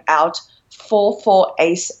came out 4-4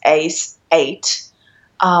 ace ace 8.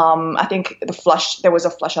 I think there was a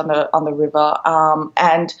flush on the river.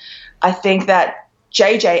 And I think that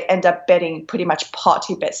JJ ended up betting pretty much pot.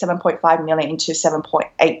 He bet 7.5 million into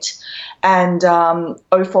 7.8. And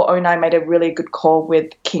 0409 made a really good call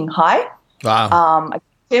with King High. Wow.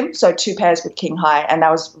 Him, so 2 pairs with King High, and that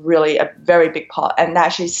was really a very big pot. And that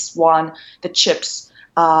actually won the chips,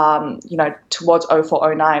 towards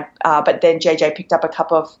 0409. But then JJ picked up a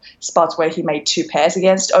couple of spots where he made 2 pairs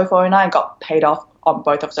against 0409 and got paid off on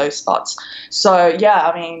both of those spots. So yeah,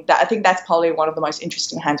 I mean, I think that's probably one of the most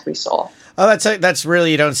interesting hands we saw. Oh, that's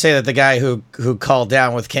really, you don't say that the guy who called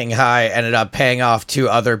down with King High ended up paying off 2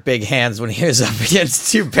 other big hands when he was up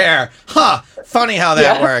against 2 pair. Huh. Funny how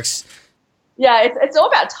that works. Yeah, it's all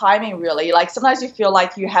about timing, really. Like sometimes you feel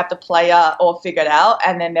like you have the player all figured out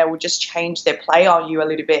and then they will just change their play on you a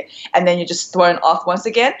little bit and then you're just thrown off once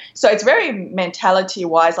again. So it's very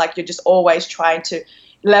mentality-wise, like you're just always trying to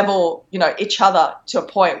level, each other to a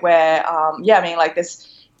point where, this,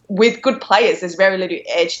 with good players, there's very little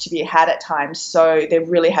edge to be had at times. So they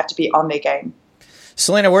really have to be on their game.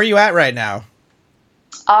 Selena, where are you at right now?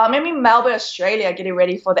 I'm in Melbourne, Australia, getting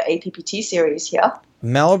ready for the APPT series here.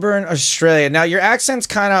 Melbourne, Australia. Now, your accent's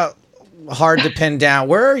kind of hard to pin down.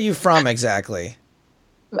 Where are you from exactly?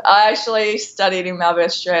 I actually studied in Melbourne,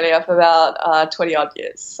 Australia for about 20 odd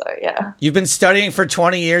years. So yeah. You've been studying for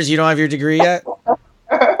 20 years. You don't have your degree yet?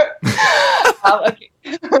 Okay.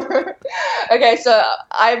 Okay, so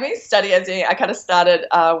I've been studying as in I kind of started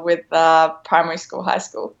with primary school, high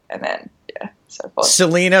school, and then so forth.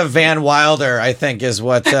 Selena Van Wilder, I think, is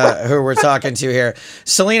what who we're talking to here.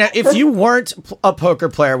 Selena, if you weren't a poker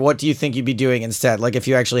player, what do you think you'd be doing instead? Like if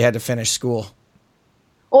you actually had to finish school?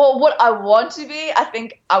 Well, what I want to be, I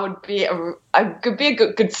think I would be I could be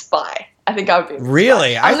a good spy. I think I would be.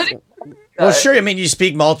 Really? Well, sure. I mean, you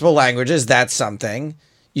speak multiple languages. That's something.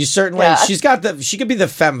 You certainly. Yeah, she could be the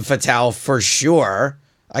femme fatale for sure.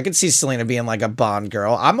 I could see Selena being like a Bond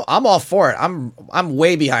girl. I'm all for it. I'm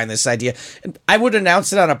way behind this idea. I would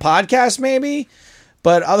announce it on a podcast maybe,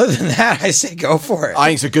 but other than that, I say go for it. I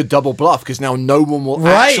think it's a good double bluff because now no one will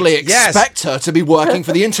actually expect her to be working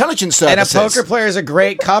for the intelligence services. And a poker player is a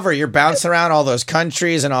great cover. You're bouncing around all those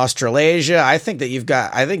countries in Australasia. I think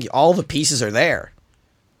all the pieces are there.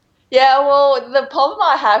 Yeah, well, the problem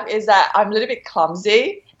I have is that I'm a little bit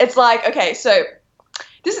clumsy. It's like, okay, so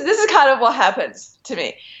this is kind of what happens to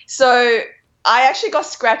me. So I actually got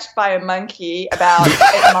scratched by a monkey about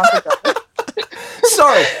 8 months ago.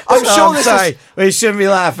 Sorry, I'm sure this is... We shouldn't be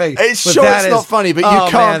laughing. It's not funny, but you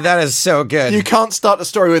can't... Man, that is so good. You can't start a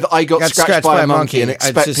story with I got scratched by a monkey and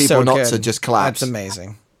expect people not to just collapse. That's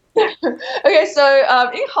amazing. Okay,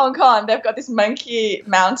 so in Hong Kong, they've got this monkey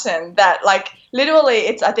mountain that, like, literally,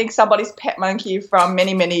 it's, I think, somebody's pet monkey from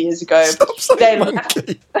many, many years ago. They left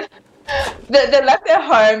their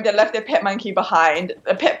home, they left their pet monkey behind.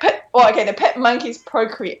 The pet monkeys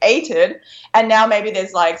procreated, and now maybe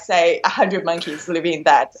there's, like, say, 100 monkeys living in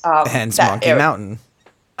that hence that Monkey area. Mountain.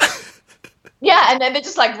 Yeah, and then they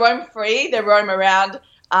just, like, roam free. They roam around.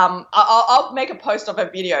 I'll make a post of a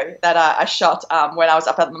video that I shot when I was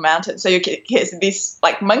up at the mountain. So you can hear these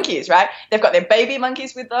like monkeys, right? They've got their baby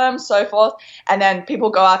monkeys with them, so forth, and then people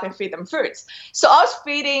go up and feed them fruits. So I was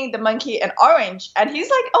feeding the monkey an orange, and he's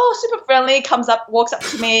like, "Oh, super friendly," walks up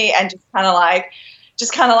to me, and just kind of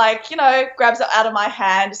like, you know, grabs it out of my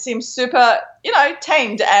hand. Seems super, you know,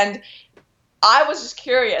 tamed. And I was just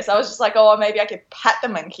curious. I was just like, "Oh, maybe I could pat the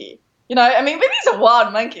monkey." You know, I mean, but these are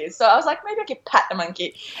wild monkeys. So I was like, maybe I could pat the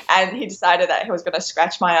monkey. And he decided that he was going to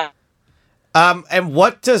scratch my arm. And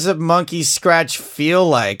what does a monkey scratch feel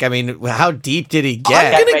like? I mean, how deep did he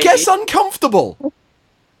get? I'm going to guess uncomfortable.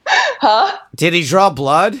 Huh? Did he draw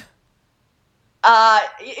blood?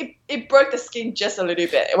 It broke the skin just a little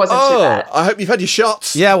bit. It wasn't too bad. I hope you've had your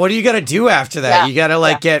shots. Yeah, what do you got to do after that? Yeah, you got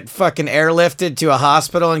to get fucking airlifted to a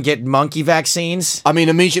hospital and get monkey vaccines? I mean,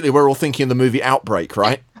 immediately we're all thinking of the movie Outbreak,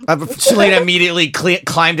 right? Selena immediately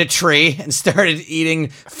climbed a tree and started eating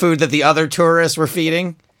food that the other tourists were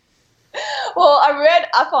feeding. Well, I read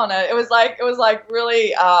up on it. It was like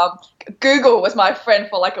really. Google was my friend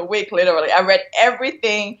for like a week, literally. I read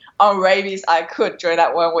everything on rabies I could during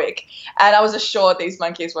that 1 week, and I was assured these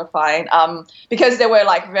monkeys were fine. Because they were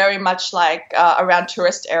like very much like around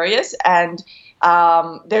tourist areas, and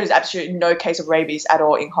there is absolutely no case of rabies at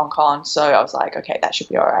all in Hong Kong. So I was like, okay, that should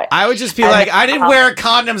be all right. I would just be I didn't wear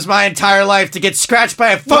condoms my entire life to get scratched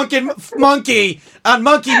by a fucking monkey on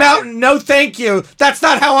Monkey Mountain. No, thank you. That's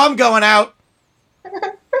not how I'm going out.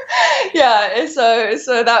 Yeah,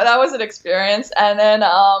 so that was an experience. And then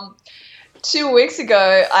 2 weeks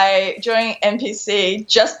ago, I joined NPC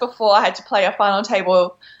just before I had to play a final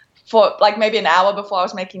table for like maybe an hour before I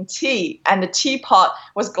was making tea, and the teapot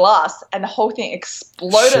was glass, and the whole thing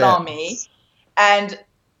exploded on me, and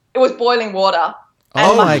it was boiling water,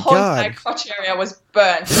 and my whole entire crotch area was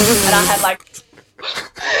burnt, and I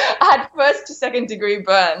had first to second degree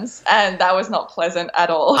burns, and that was not pleasant at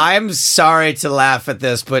all. I'm sorry to laugh at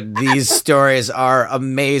this, but these stories are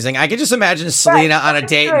amazing. I can just imagine Selena on a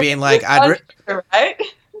date being like, right?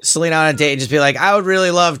 Selena on a date and just be like, I would really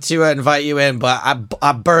love to invite you in, but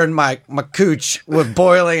I burned my cooch with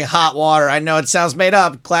boiling hot water. I know it sounds made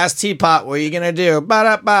up. Glass teapot, what are you going to do?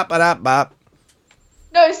 Ba-da-bop.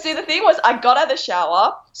 No, see, the thing was, I got out of the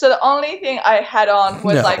shower, so the only thing I had on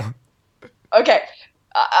was okay.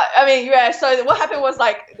 I mean, yeah, so what happened was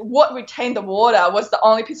like what retained the water was the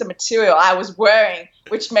only piece of material I was wearing,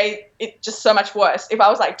 which made it just so much worse. If I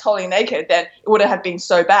was like totally naked, then it wouldn't have been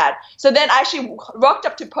so bad. So then I actually rocked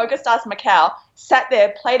up to PokerStars Macau, sat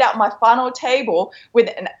there, played out my final table with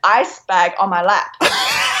an ice bag on my lap.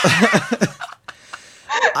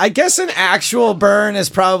 I guess an actual burn is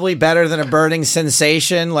probably better than a burning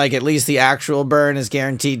sensation. Like, at least the actual burn is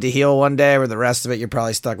guaranteed to heal one day, where the rest of it, you're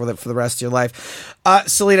probably stuck with it for the rest of your life.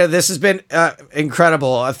 Selena, this has been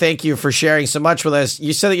incredible. Thank you for sharing so much with us.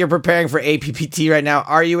 You said that you're preparing for APPT right now.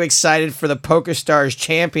 Are you excited for the PokerStars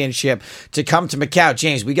Championship to come to Macau?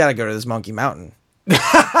 James, we got to go to this Monkey Mountain.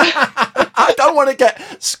 I don't want to get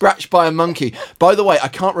scratched by a monkey. By the way, I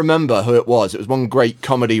can't remember who it was. It was one great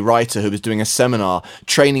comedy writer who was doing a seminar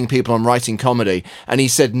training people on writing comedy. And he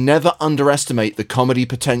said, never underestimate the comedy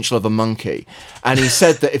potential of a monkey. And he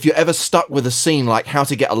said that if you're ever stuck with a scene like How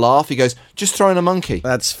to Get a Laugh, he goes, just throw in a monkey.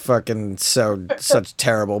 That's fucking such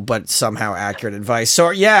terrible, but somehow accurate advice.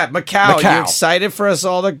 So yeah, Macau. Are you excited for us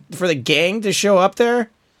all for the gang to show up there?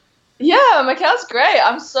 Yeah, Macau's great.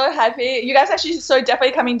 I'm so happy. You guys actually so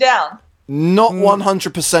definitely coming down. Not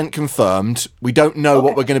 100% confirmed. We don't know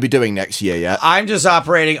what we're going to be doing next year yet. I'm just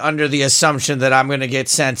operating under the assumption that I'm going to get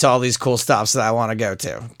sent to all these cool stops that I want to go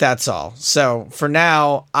to. That's all. So for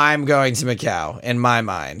now, I'm going to Macau in my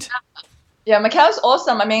mind. Yeah, Macau's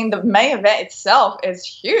awesome. I mean, the main event itself is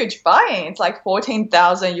huge buy-in. It's like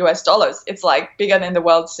 $14,000 US. It's like bigger than the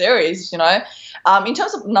World Series, you know. In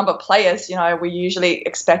terms of number of players, you know, we usually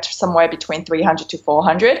expect somewhere between 300 to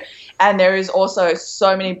 400. And there is also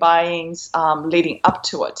so many buy-ins leading up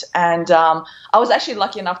to it. And I was actually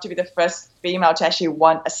lucky enough to be the first female to actually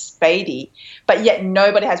win a Spady, but yet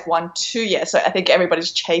nobody has won 2 yet. So I think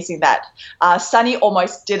everybody's chasing that. Sonny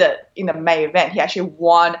almost did it in the main event. He actually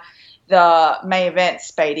won the main event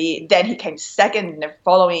Spady. Then he came second in the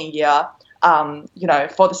following year, you know,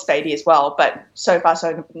 for the Spady as well. But so far,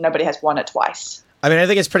 nobody has won it twice. I mean, I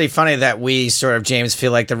think it's pretty funny that we sort of, James,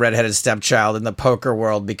 feel like the redheaded stepchild in the poker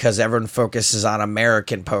world because everyone focuses on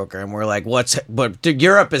American poker. And we're like, but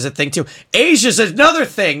Europe is a thing too. Asia's another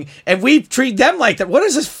thing. And we treat them like that. What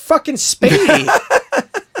is this fucking Spady?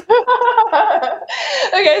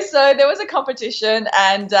 Okay, so there was a competition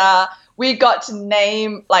and we got to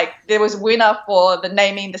name, like, there was a winner for the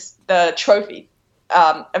naming the trophy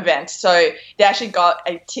event. So they actually got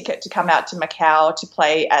a ticket to come out to Macau to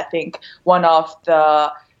play, I think,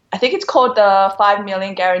 I think it's called the 5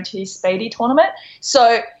 million guarantee Spady tournament.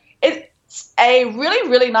 So it's a really,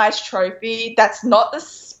 really nice trophy. That's not the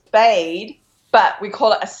spade, but we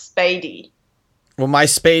call it a Spady. Well, my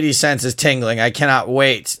Spady sense is tingling. I cannot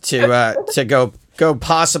wait to go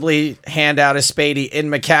possibly hand out a Spady in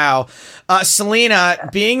Macau. Selena,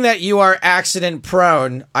 being that you are accident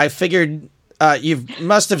prone, I figured you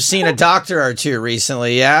must have seen a doctor or two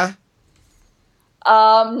recently, yeah?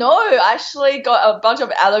 No, I actually got a bunch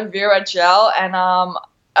of aloe vera gel and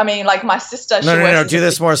I mean, like my sister. No, do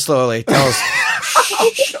this more slowly. Tell us.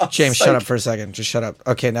 James, shut up for a second. Just shut up.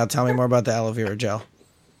 Okay, now tell me more about the aloe vera gel.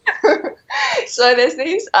 So there's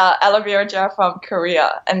these aloe vera gel from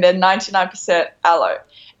Korea, and they're 99% aloe.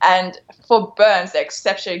 And for burns, they're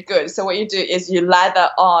exceptionally good. So what you do is you lather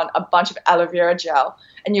on a bunch of aloe vera gel,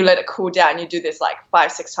 and you let it cool down. You do this like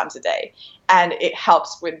 5-6 times a day, and it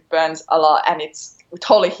helps with burns a lot. And it's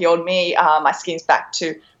totally healed me. My skin's back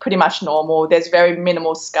to pretty much normal. There's very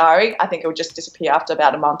minimal scarring. I think it will just disappear after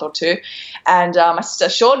about a month or two. And my sister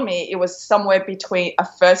assured me it was somewhere between a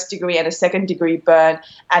 1st degree and a 2nd degree burn,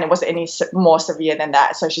 and it wasn't any more severe than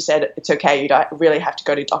that. So she said, it's okay, you don't really have to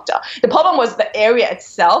go to a doctor. The problem was the area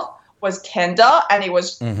itself was tender and it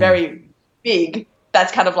was very big.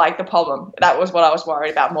 That's kind of like the problem. That was what I was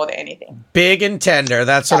worried about more than anything. Big and tender.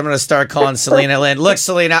 That's what I'm going to start calling Selena Lynn. Look,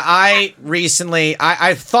 Selena, I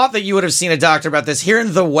thought that you would have seen a doctor about this. Here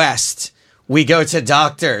in the West, we go to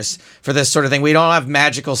doctors for this sort of thing. We don't have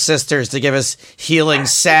magical sisters to give us healing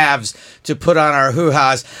salves to put on our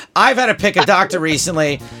hoo-has. I've had to pick a doctor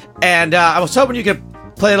recently, and I was hoping you could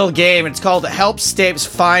play a little game. It's called Help Stapes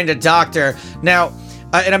Find a Doctor. Now,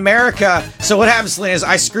 in America, so what happens, Selena, is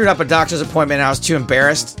I screwed up a doctor's appointment and I was too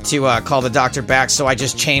embarrassed to call the doctor back, so I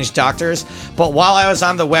just changed doctors. But while I was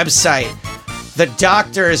on the website, the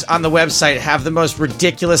doctors on the website have the most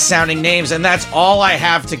ridiculous sounding names, and that's all I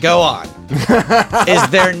have to go on is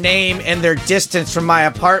their name and their distance from my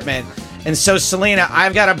apartment. And so, Selena,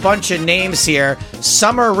 I've got a bunch of names here.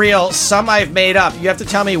 Some are real, some I've made up. You have to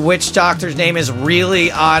tell me which doctor's name is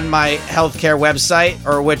really on my healthcare website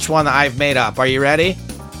or which one I've made up. Are you ready?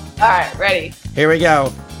 All right, ready. Here we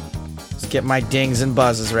go. Let's get my dings and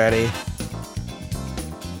buzzes ready.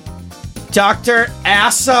 Dr.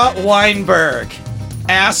 Asa Weinberg.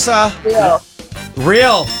 Asa.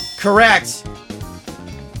 Real. Correct.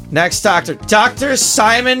 Next doctor. Dr.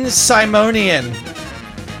 Simon Simonian.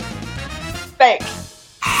 Fake.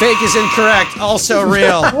 Fake is incorrect. Also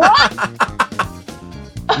real. What?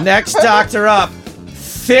 Next doctor up.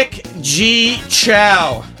 Thick Ji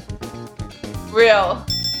Chow. Real.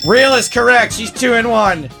 Real is correct. She's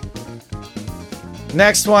 2-1.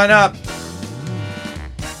 Next one up.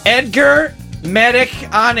 Edgar Medic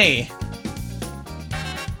Ani.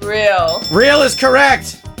 Real. Real is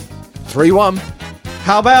correct. 3-1.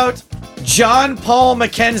 How about John Paul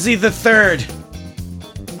Mackenzie III?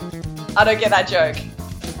 I don't get that joke.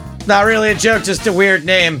 Not really a joke, just a weird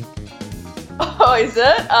name. Oh, is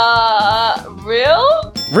it?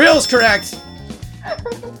 Real? Real is correct.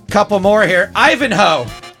 Couple more here. Ivanhoe.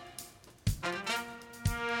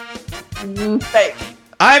 Fake.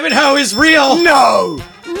 Ivanhoe is real. No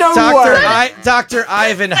way. Dr.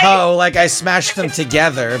 Ivanhoe, like I smashed them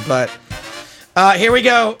together, but here we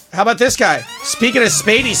go. How about this guy? Speaking of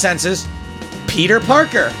Spidey senses, Peter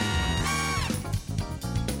Parker.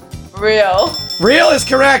 Real. Real is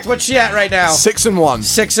correct. What's she at right now? 6-1.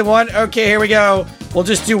 6-1. Okay, here we go. We'll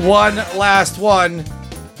just do one last one.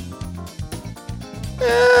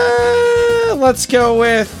 Let's go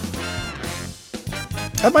with...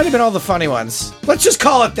 That might have been all the funny ones. Let's just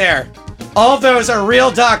call it there. All of those are real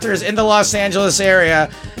doctors in the Los Angeles area.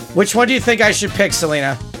 Which one do you think I should pick,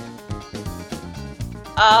 Selena?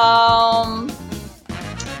 I'm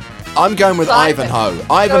going with Ivanhoe.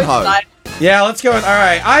 Ivanhoe. Yeah, let's go with... All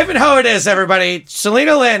right, Ivanhoe it is, everybody.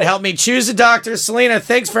 Selena Lynn helped me choose a doctor. Selena,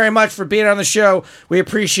 thanks very much for being on the show. We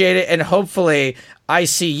appreciate it, and hopefully I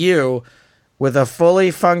see you with a fully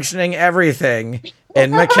functioning everything in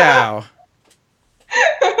Macau.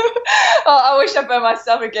 Oh, I wish I burned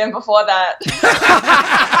myself again before that.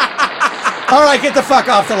 All right, get the fuck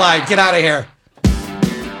off the line. Get out of here.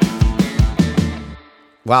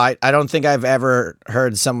 Well, I don't think I've ever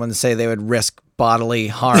heard someone say they would risk bodily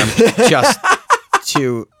harm just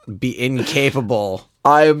to be incapable.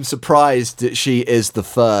 I am surprised that she is the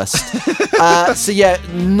first. So yeah,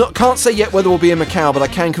 can't say yet whether we'll be in Macau, but I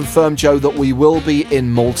can confirm, Joe, that we will be in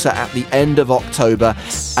Malta at the end of October.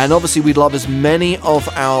 And obviously we'd love as many of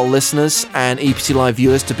our listeners and EPT Live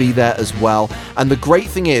viewers to be there as well. And the great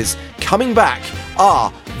thing is, coming back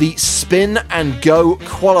are the Spin and Go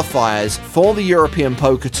qualifiers for the European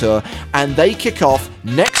Poker Tour, and they kick off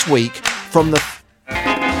next week from the...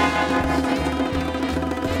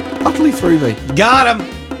 Utterly threw me. Got him.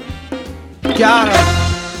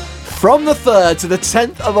 From the 3rd to the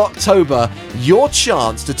 10th of October, your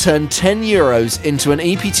chance to turn €10 into an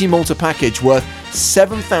EPT Malta package worth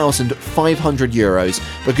 €7,500,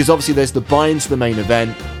 because obviously there's the buy into the main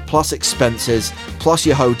event, plus expenses, plus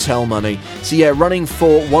your hotel money. So yeah, running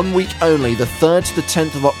for 1 week only, the 3rd to the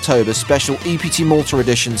 10th of October, special EPT Malta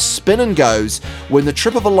edition Spin and Goes, win the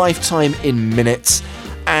trip of a lifetime in minutes,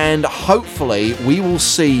 and hopefully we will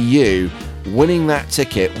see you winning that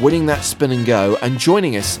ticket, winning that Spin and Go, and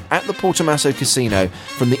joining us at the Portomasso Casino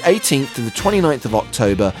from the 18th to the 29th of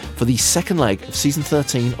October for the second leg of Season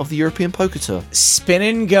 13 of the European Poker Tour. Spin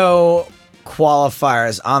and Go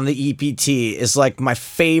qualifiers on the EPT is like my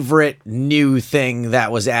favorite new thing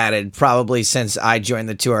that was added probably since I joined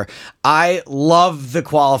the tour. I love the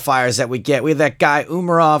qualifiers that we get. We had that guy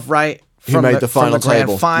Umarov, right? Who made the final grand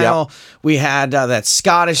table. final. Yep. We had that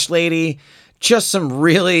Scottish lady. Just some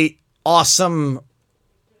really awesome,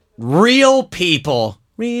 real people,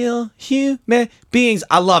 real human beings.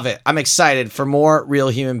 I love it. I'm excited for more real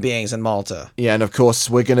human beings in Malta. Yeah, and of course,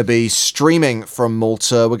 we're going to be streaming from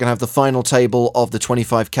Malta. We're going to have the final table of the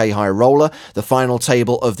 25k high roller, the final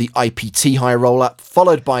table of the IPT high roller,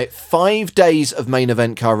 followed by 5 days of main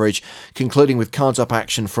event coverage, concluding with cards up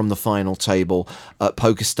action from the final table at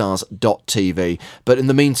pokerstars.tv. But in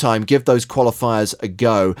the meantime, give those qualifiers a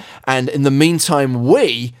go. And in the meantime,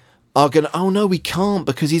 we are going to... Oh, no, we can't,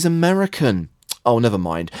 because he's American. Oh, never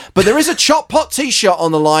mind. But there is a Chop Pot t-shirt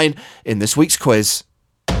on the line in this week's quiz.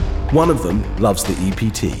 One of them loves the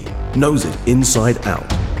EPT, knows it inside out,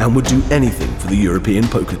 and would do anything for the European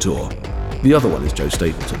Poker Tour. The other one is Joe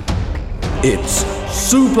Stapleton. It's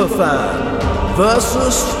Superfan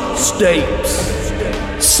versus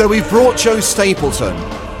Stapes. So we've brought Joe Stapleton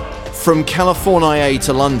from California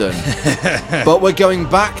to London, but we're going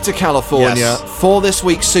back to California for this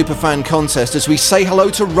week's Superfan contest as we say hello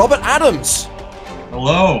to Robert Adams.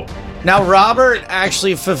 Hello. Now, Robert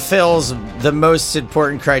actually fulfills the most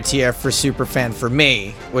important criteria for Superfan for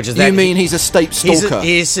me, which is that you mean he's a Stape stalker?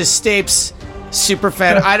 He's a Stapes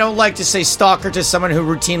Superfan. I don't like to say stalker to someone who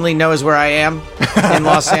routinely knows where I am in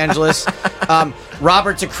Los Angeles.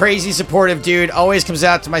 Robert's a crazy supportive dude, always comes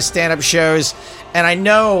out to my stand-up shows, and I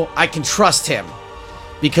know I can trust him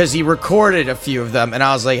because he recorded a few of them, and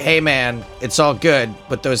I was like, hey man, it's all good,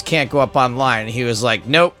 but those can't go up online. And he was like,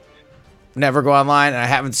 nope, never go online, and I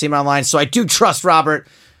haven't seen him online, so I do trust Robert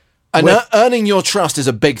And earning your trust is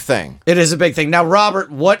a big thing. It is a big thing. Now, Robert,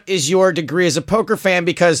 what is your degree as a poker fan?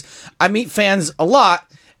 Because I meet fans a lot,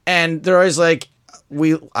 and they're always like,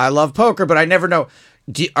 I love poker, but I never know.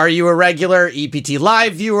 Are you a regular EPT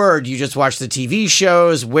Live viewer, or do you just watch the TV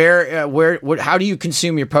shows? How do you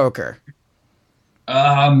consume your poker?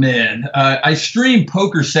 Man, I stream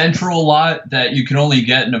Poker Central a lot that you can only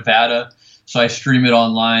get in Nevada, so I stream it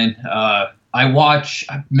online. I've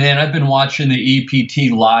been watching the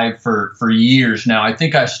EPT Live for years now. I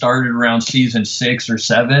think I started around season 6 or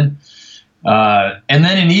 7. And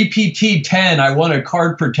then in EPT 10, I won a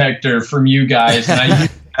card protector from you guys, and I use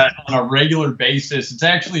that on a regular basis. It's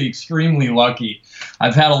actually extremely lucky.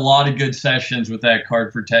 I've had a lot of good sessions with that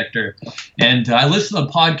card protector, and I listen to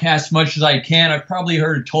the podcast as much as I can. I've probably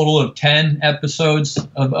heard a total of 10 episodes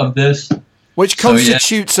of this. Which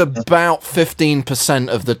constitutes about 15%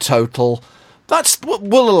 of the total.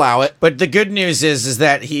 We'll allow it. But the good news is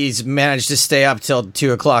that he's managed to stay up till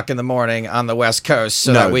 2:00 in the morning on the West Coast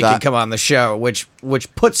so that we can come on the show, which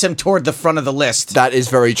puts him toward the front of the list. That is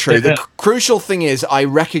very true. The crucial thing is, I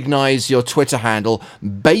recognize your Twitter handle,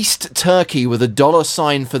 Based Turkey with a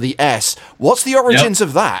 $sign for the S. What's the origins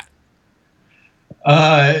of that?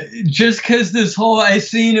 Just because I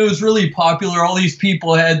seen it was really popular. All these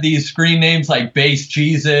people had these screen names like Base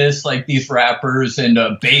Jesus, like these rappers, and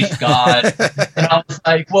Base God. And I was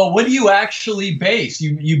like, well, what do you actually base?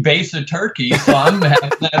 You base a turkey, so I'm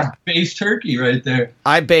having that base turkey right there.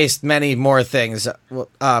 I based many more things.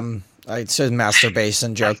 It's a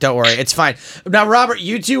masturbation joke. Don't worry, it's fine. Now, Robert,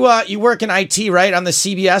 you work in IT, right? On the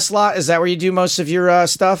CBS lot? Is that where you do most of your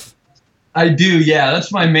stuff? I do, yeah.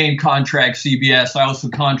 That's my main contract, CBS. I also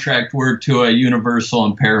contract work to Universal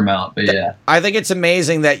and Paramount, but yeah. I think it's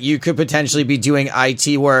amazing that you could potentially be doing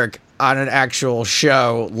IT work on an actual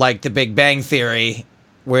show like The Big Bang Theory,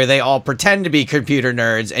 where they all pretend to be computer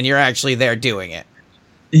nerds, and you're actually there doing it.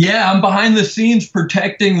 Yeah, I'm behind the scenes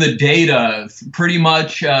protecting the data. Pretty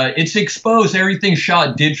much, it's exposed. Everything's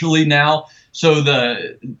shot digitally now, so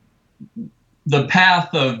the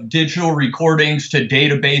path of digital recordings to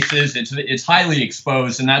databases, it's highly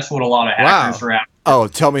exposed, and that's what a lot of hackers are after. Oh,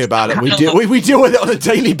 tell me about it. We deal with it on a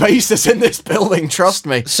daily basis in this building, trust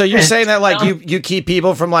me. So you're saying that like you keep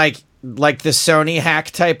people from like the Sony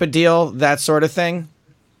hack type of deal, that sort of thing?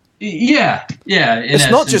 Yeah. It's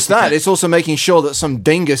not just that, it's also making sure that some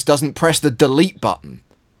dingus doesn't press the delete button.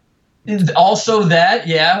 Also that,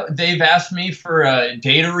 yeah, they've asked me for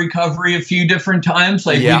data recovery a few different times.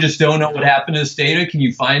 Like, we just don't know what happened to this data. Can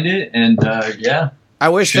you find it? And yeah. I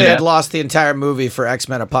wish they had lost the entire movie for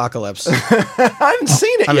X-Men Apocalypse. I haven't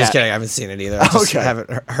seen it yet. I'm just kidding. I haven't seen it either. I just haven't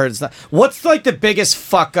heard it's not. What's like the biggest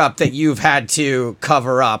fuck up that you've had to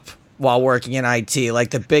cover up while working in IT? Like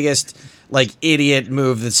the biggest like idiot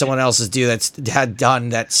move that someone else has done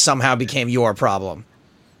that somehow became your problem?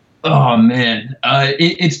 Oh, man.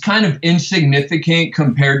 It's kind of insignificant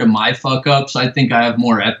compared to my fuck-ups. I think I have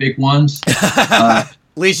more epic ones. At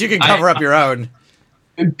least you can cover up your own.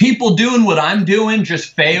 People doing what I'm doing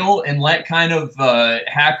just fail and let kind of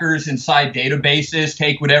hackers inside databases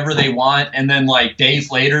take whatever they want. And then, like,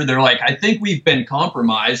 days later, they're like, I think we've been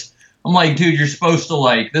compromised. I'm like, dude, you're supposed to,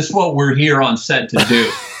 like, this is what we're here on set to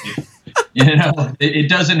do. You know, it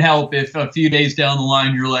doesn't help if a few days down the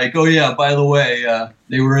line you're like, oh, yeah, by the way,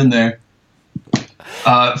 they were in there.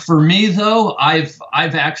 For me, though, I've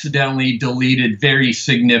accidentally deleted very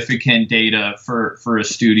significant data for a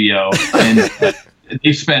studio. And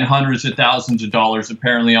they spent hundreds of thousands of dollars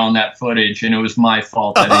apparently on that footage, and it was my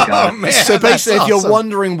fault that it got. Man, so basically, if awesome. You're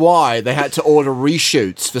wondering why they had to order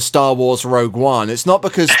reshoots for Star Wars Rogue One, it's not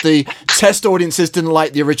because the test audiences didn't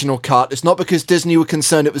like the original cut. It's not because Disney were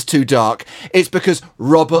concerned it was too dark. It's because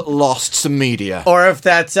Robert lost some media. Or if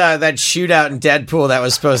that's that shootout in Deadpool that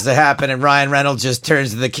was supposed to happen, and Ryan Reynolds just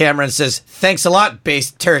turns to the camera and says, "Thanks a lot,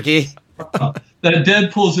 Based Turkey." That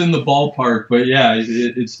Deadpool's in the ballpark, but yeah,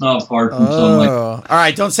 it's not far from something like that. All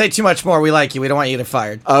right, don't say too much more. We like you. We don't want you to get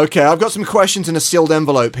fired. Okay, I've got some questions in a sealed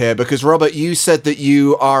envelope here because, Robert, you said that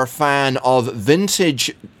you are a fan of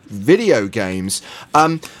vintage video games.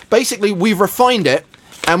 Basically, we've refined it,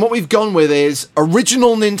 and what we've gone with is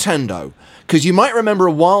original Nintendo. Because you might remember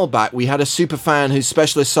a while back, we had a super fan whose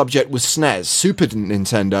specialist subject was SNES, Super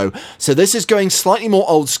Nintendo. So this is going slightly more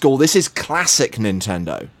old school. This is classic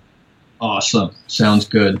Nintendo. Awesome. Sounds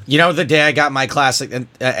good. You know, the day I got my classic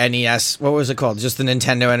NES, what was it called? Just the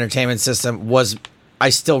Nintendo Entertainment System, was I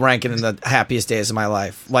still rank it in the happiest days of my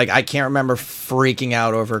life. Like, I can't remember freaking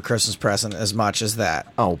out over a Christmas present as much as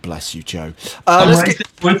that. Oh, bless you, Joe. I'm right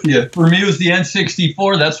there with you. For me, it was the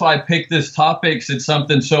N64. That's why I picked this topic. It's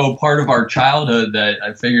something so part of our childhood that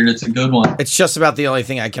I figured it's a good one. It's just about the only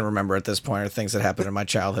thing I can remember at this point are things that happened in my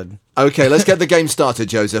childhood. Okay, let's get the game started,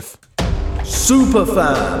 Joseph.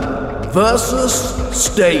 Superfan versus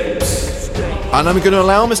Stapes. And I'm going to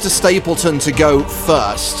allow Mr. Stapleton to go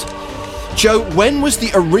first. Joe, when was the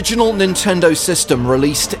original Nintendo system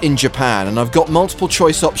released in Japan? And I've got multiple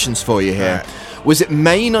choice options for you here. Right. Was it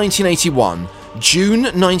May 1981, June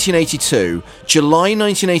 1982, July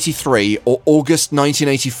 1983, or August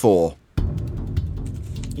 1984?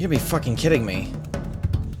 You're gonna be fucking kidding me.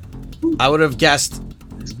 I would have guessed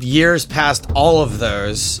years past all of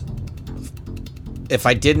those if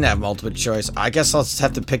I didn't have multiple choice. I guess I'll just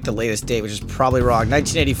have to pick the latest date, which is probably wrong.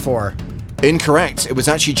 1984. Incorrect. It was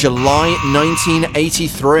actually July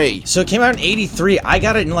 1983. So it came out in 83. I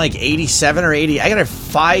got it in like 87 or 80. I got it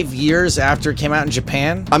 5 years after it came out in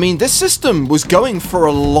Japan. I mean, this system was going for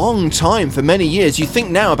a long time, for many years. You think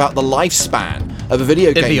now about the lifespan of a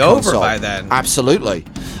video game It'd be console. over by then. Absolutely.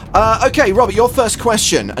 Okay, Robert, your first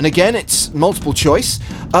question. And again, it's multiple choice.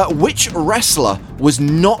 Which wrestler was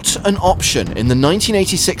not an option in the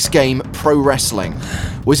 1986 game Pro Wrestling?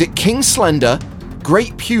 Was it King Slender,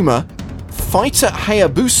 Great Puma, Fighter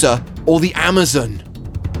Hayabusa, or the Amazon?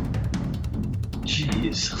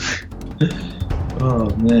 Jeez. Oh,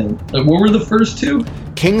 man. What were the first two?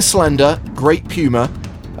 King Slender, Great Puma,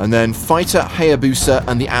 and then Fighter Hayabusa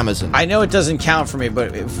and the Amazon. I know it doesn't count for me,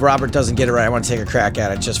 but if Robert doesn't get it right, I want to take a crack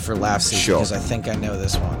at it just for laughs, Sure. because I think I know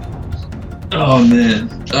this one. Oh,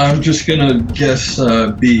 man. I'm just going to guess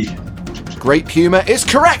B. Great Puma is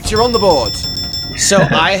correct. You're on the board. So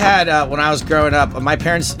I had, when I was growing up, my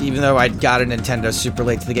parents, even though I got a Nintendo super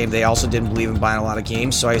late to the game, they also didn't believe in buying a lot of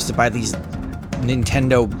games. So I used to buy these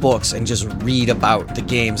Nintendo books and just read about the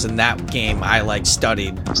games. And that game I like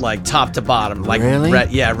studied like top to bottom. Like, Really?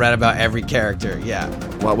 read about every character. Yeah,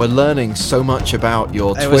 Well, we're learning so much about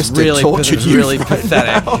your it was twisted, really, tortured it was youth really right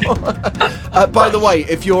pathetic. By the way,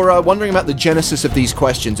 if you're wondering about the genesis of these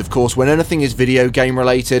questions, of course, when anything is video game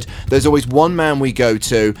related, there's always one man we go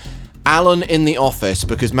to, Alan in the office,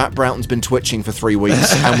 because Matt Broughton's been twitching for 3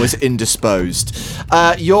 weeks and was indisposed.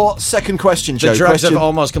 Your second question, Joe. The drugs Question- have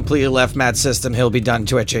almost completely left Matt's system. He'll be done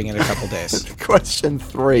twitching in a couple days. Question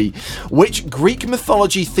 3. Which Greek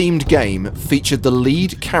mythology-themed game featured the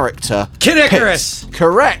lead character, Kid Icarus! Pit?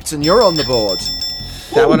 Correct, and you're on the board.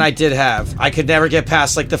 That one I did have. I could never get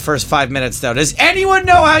past like the first 5 minutes though. Does anyone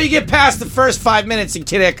know how you get past the first 5 minutes in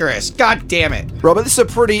Kid Icarus? God damn it. Robert, this is a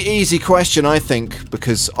pretty easy question, I think,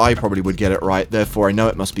 because I probably would get it right, therefore I know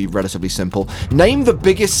it must be relatively simple. Name the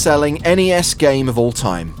biggest-selling NES game of all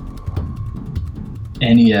time.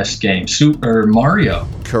 NES game. Super Mario.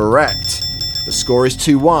 Correct. The score is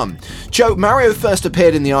 2-1. Joe, Mario first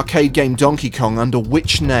appeared in the arcade game Donkey Kong under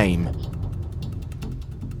which name?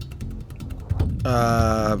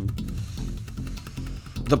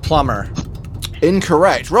 The plumber.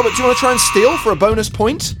 Incorrect. Robert, do you want to try and steal for a bonus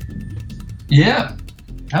point? Yeah,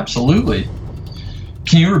 absolutely.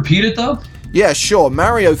 Can you repeat it, though? Yeah, sure.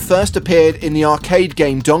 Mario first appeared in the arcade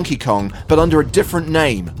game Donkey Kong, but under a different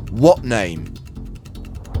name. What name?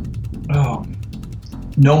 Oh.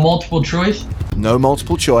 No multiple choice? No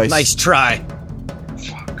multiple choice. Nice try.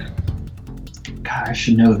 Fuck. God, I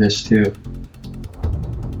should know this, too.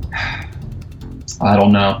 I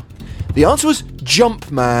don't know. The answer was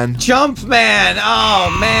Jumpman. Jumpman!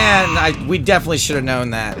 Oh man, we definitely should have known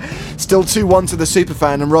that. Still 2-1 to the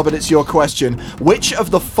Superfan, and Robert, it's your question. Which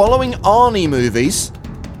of the following Arnie movies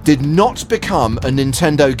did not become a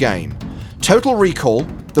Nintendo game? Total Recall,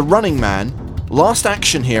 The Running Man, Last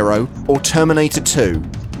Action Hero, or Terminator 2?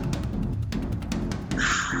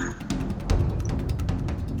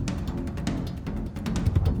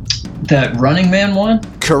 That Running Man one?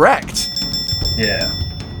 Correct. Yeah.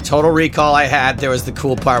 Total Recall I had, there was the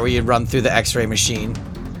cool part where you'd run through the x-ray machine.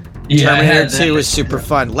 Yeah, I Terminator had 2 that. was super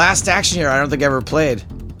fun. Last Action Hero, I don't think I ever played.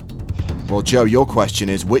 Well, Joe, your question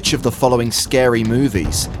is, which of the following scary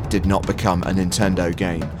movies did not become a Nintendo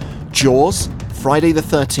game? Jaws, Friday the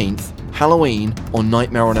 13th, Halloween, or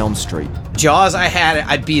Nightmare on Elm Street? Jaws, I had it.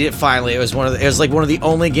 I beat it finally. It was like one of the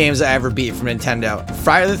only games I ever beat from Nintendo.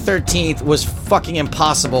 Friday the 13th was fucking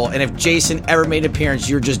impossible, and if Jason ever made an appearance,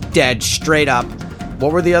 you're just dead straight up.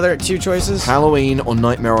 What were the other two choices? Halloween or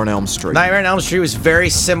Nightmare on Elm Street? Nightmare on Elm Street was very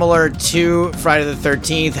similar to Friday the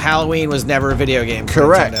 13th. Halloween was never a video game. for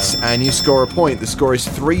Correct, Nintendo. and you score a point. The score is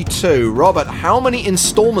 3-2. Robert, how many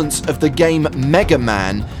installments of the game Mega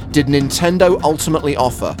Man did Nintendo ultimately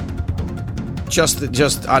offer? Just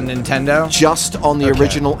on Nintendo? Just on the Okay.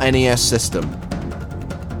 original NES system.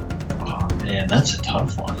 Oh, man, that's a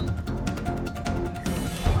tough one.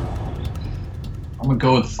 I'm going to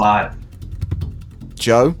go with 5.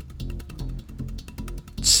 Joe?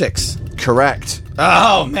 6. Correct.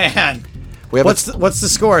 Oh, man. We have What's the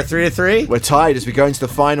score? 3-3? We're tied as we go into the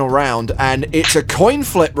final round, and it's a coin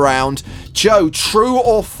flip round. Joe, true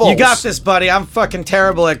or false? You got this, buddy. I'm fucking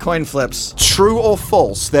terrible at coin flips. True or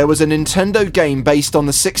false? There was a Nintendo game based on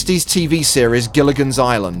the 60s TV series Gilligan's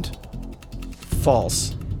Island.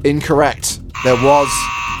 False. Incorrect. There was.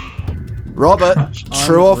 Robert,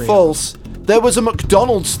 true or Unreal. false? There was a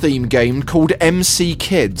McDonald's theme game called MC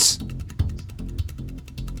Kids.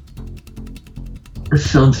 This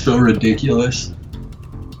sounds so ridiculous.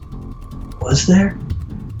 Was there?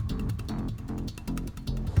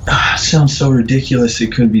 Sounds so ridiculous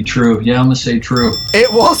it could be true. Yeah, I'm going to say true.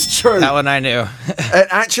 It was true. That one I knew. It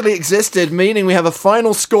actually existed, meaning we have a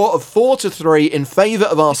final score of 4-3 in favour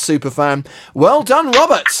of our superfan. Well done,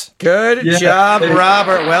 Robert. Good Yeah. job,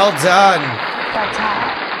 Robert. Well done.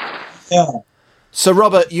 Yeah. So,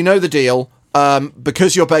 Robert, you know the deal.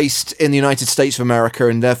 Because you're based in the United States of America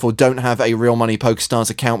and therefore don't have a Real Money PokerStars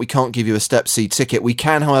account, we can't give you a Step C ticket. We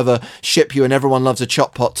can, however, ship you an Everyone Loves a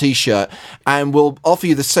Chop Pot t-shirt, and we'll offer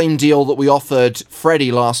you the same deal that we offered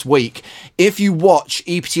Freddie last week. If you watch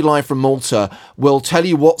EPT Live from Malta, we'll tell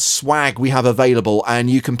you what swag we have available, and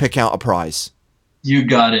you can pick out a prize. You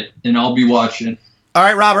got it, and I'll be watching. All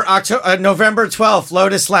right, Robert. November 12th,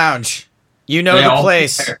 Lotus Lounge. You know Yeah, the I'll be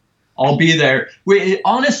place. there. I'll be there.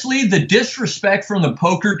 Honestly, the disrespect from the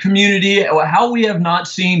poker community, how we have not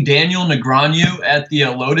seen Daniel Negreanu at the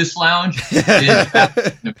Lotus Lounge is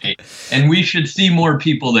fascinating to me. And we should see more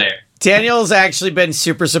people there. Daniel's actually been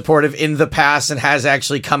super supportive in the past and has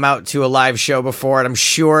actually come out to a live show before. And I'm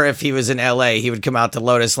sure if he was in LA, he would come out to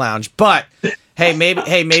Lotus Lounge. But hey,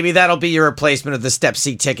 maybe that'll be your replacement of the Step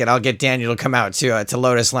C ticket. I'll get Daniel to come out to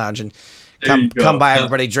Lotus Lounge and come by,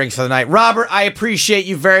 everybody. Drink for the night. Robert, I appreciate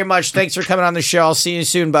you very much. Thanks for coming on the show. I'll see you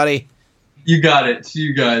soon, buddy. You got it. See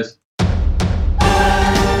you guys.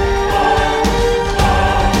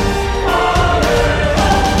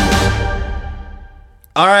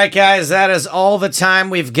 All right, guys, that is all the time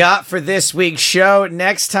we've got for this week's show.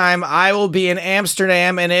 Next time, I will be in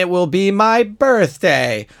Amsterdam, and it will be my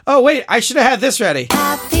birthday. Oh, wait, I should have had this ready.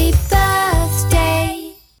 Happy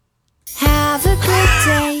birthday. Have a good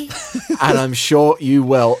day. And I'm sure you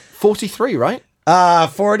will. 43, right?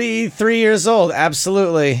 43 years old,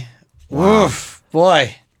 absolutely. Wow. Oof,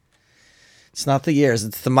 boy. It's not the years,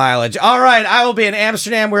 it's the mileage. All right, I will be in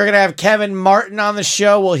Amsterdam. We're going to have Kevin Martin on the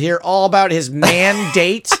show. We'll hear all about his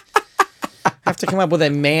mandate. I have to come up with a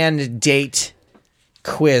mandate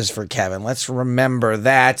quiz for Kevin. Let's remember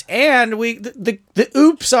that. And the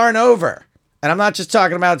oops aren't over. And I'm not just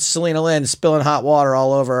talking about Selena Lynn spilling hot water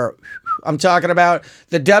all over. I'm talking about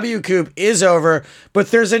the W Coop is over,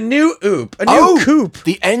 but there's a new oop, a new coop.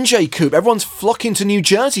 The NJ Coop. Everyone's flocking to New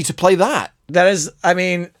Jersey to play that. That is, I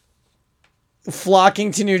mean,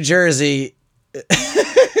 flocking to New Jersey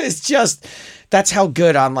is just, that's how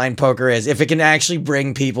good online poker is. If it can actually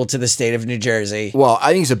bring people to the state of New Jersey. Well,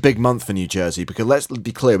 I think it's a big month for New Jersey because let's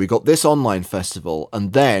be clear, we've got this online festival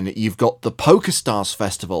and then you've got the PokerStars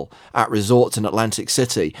Festival at resorts in Atlantic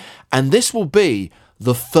City. And this will be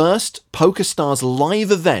the first PokerStars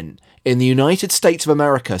live event in the United States of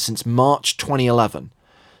America since March 2011.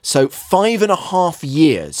 So 5.5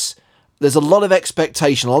 years. There's a lot of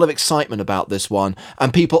expectation, a lot of excitement about this one,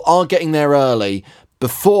 and people are getting there early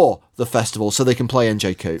before the festival so they can play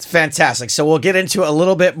NJ Coop. Fantastic. So we'll get into a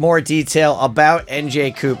little bit more detail about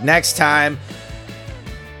NJ Coop next time.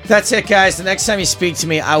 That's it, guys. The next time you speak to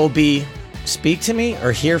me, I will be speak to me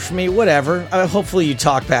or hear from me, whatever. Hopefully you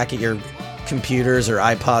talk back at your computers or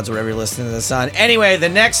iPods, whatever you're listening to this on. Anyway, the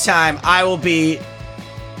next time I will be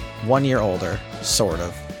 1 year older, sort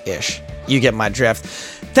of, ish. You get my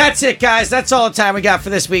drift. That's it, guys. That's all the time we got for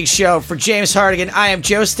this week's show. For James Hardigan, I am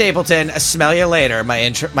Joe Stapleton. Smell you later. My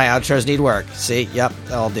outros need work. See? Yep,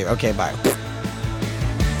 I'll do. Okay, bye.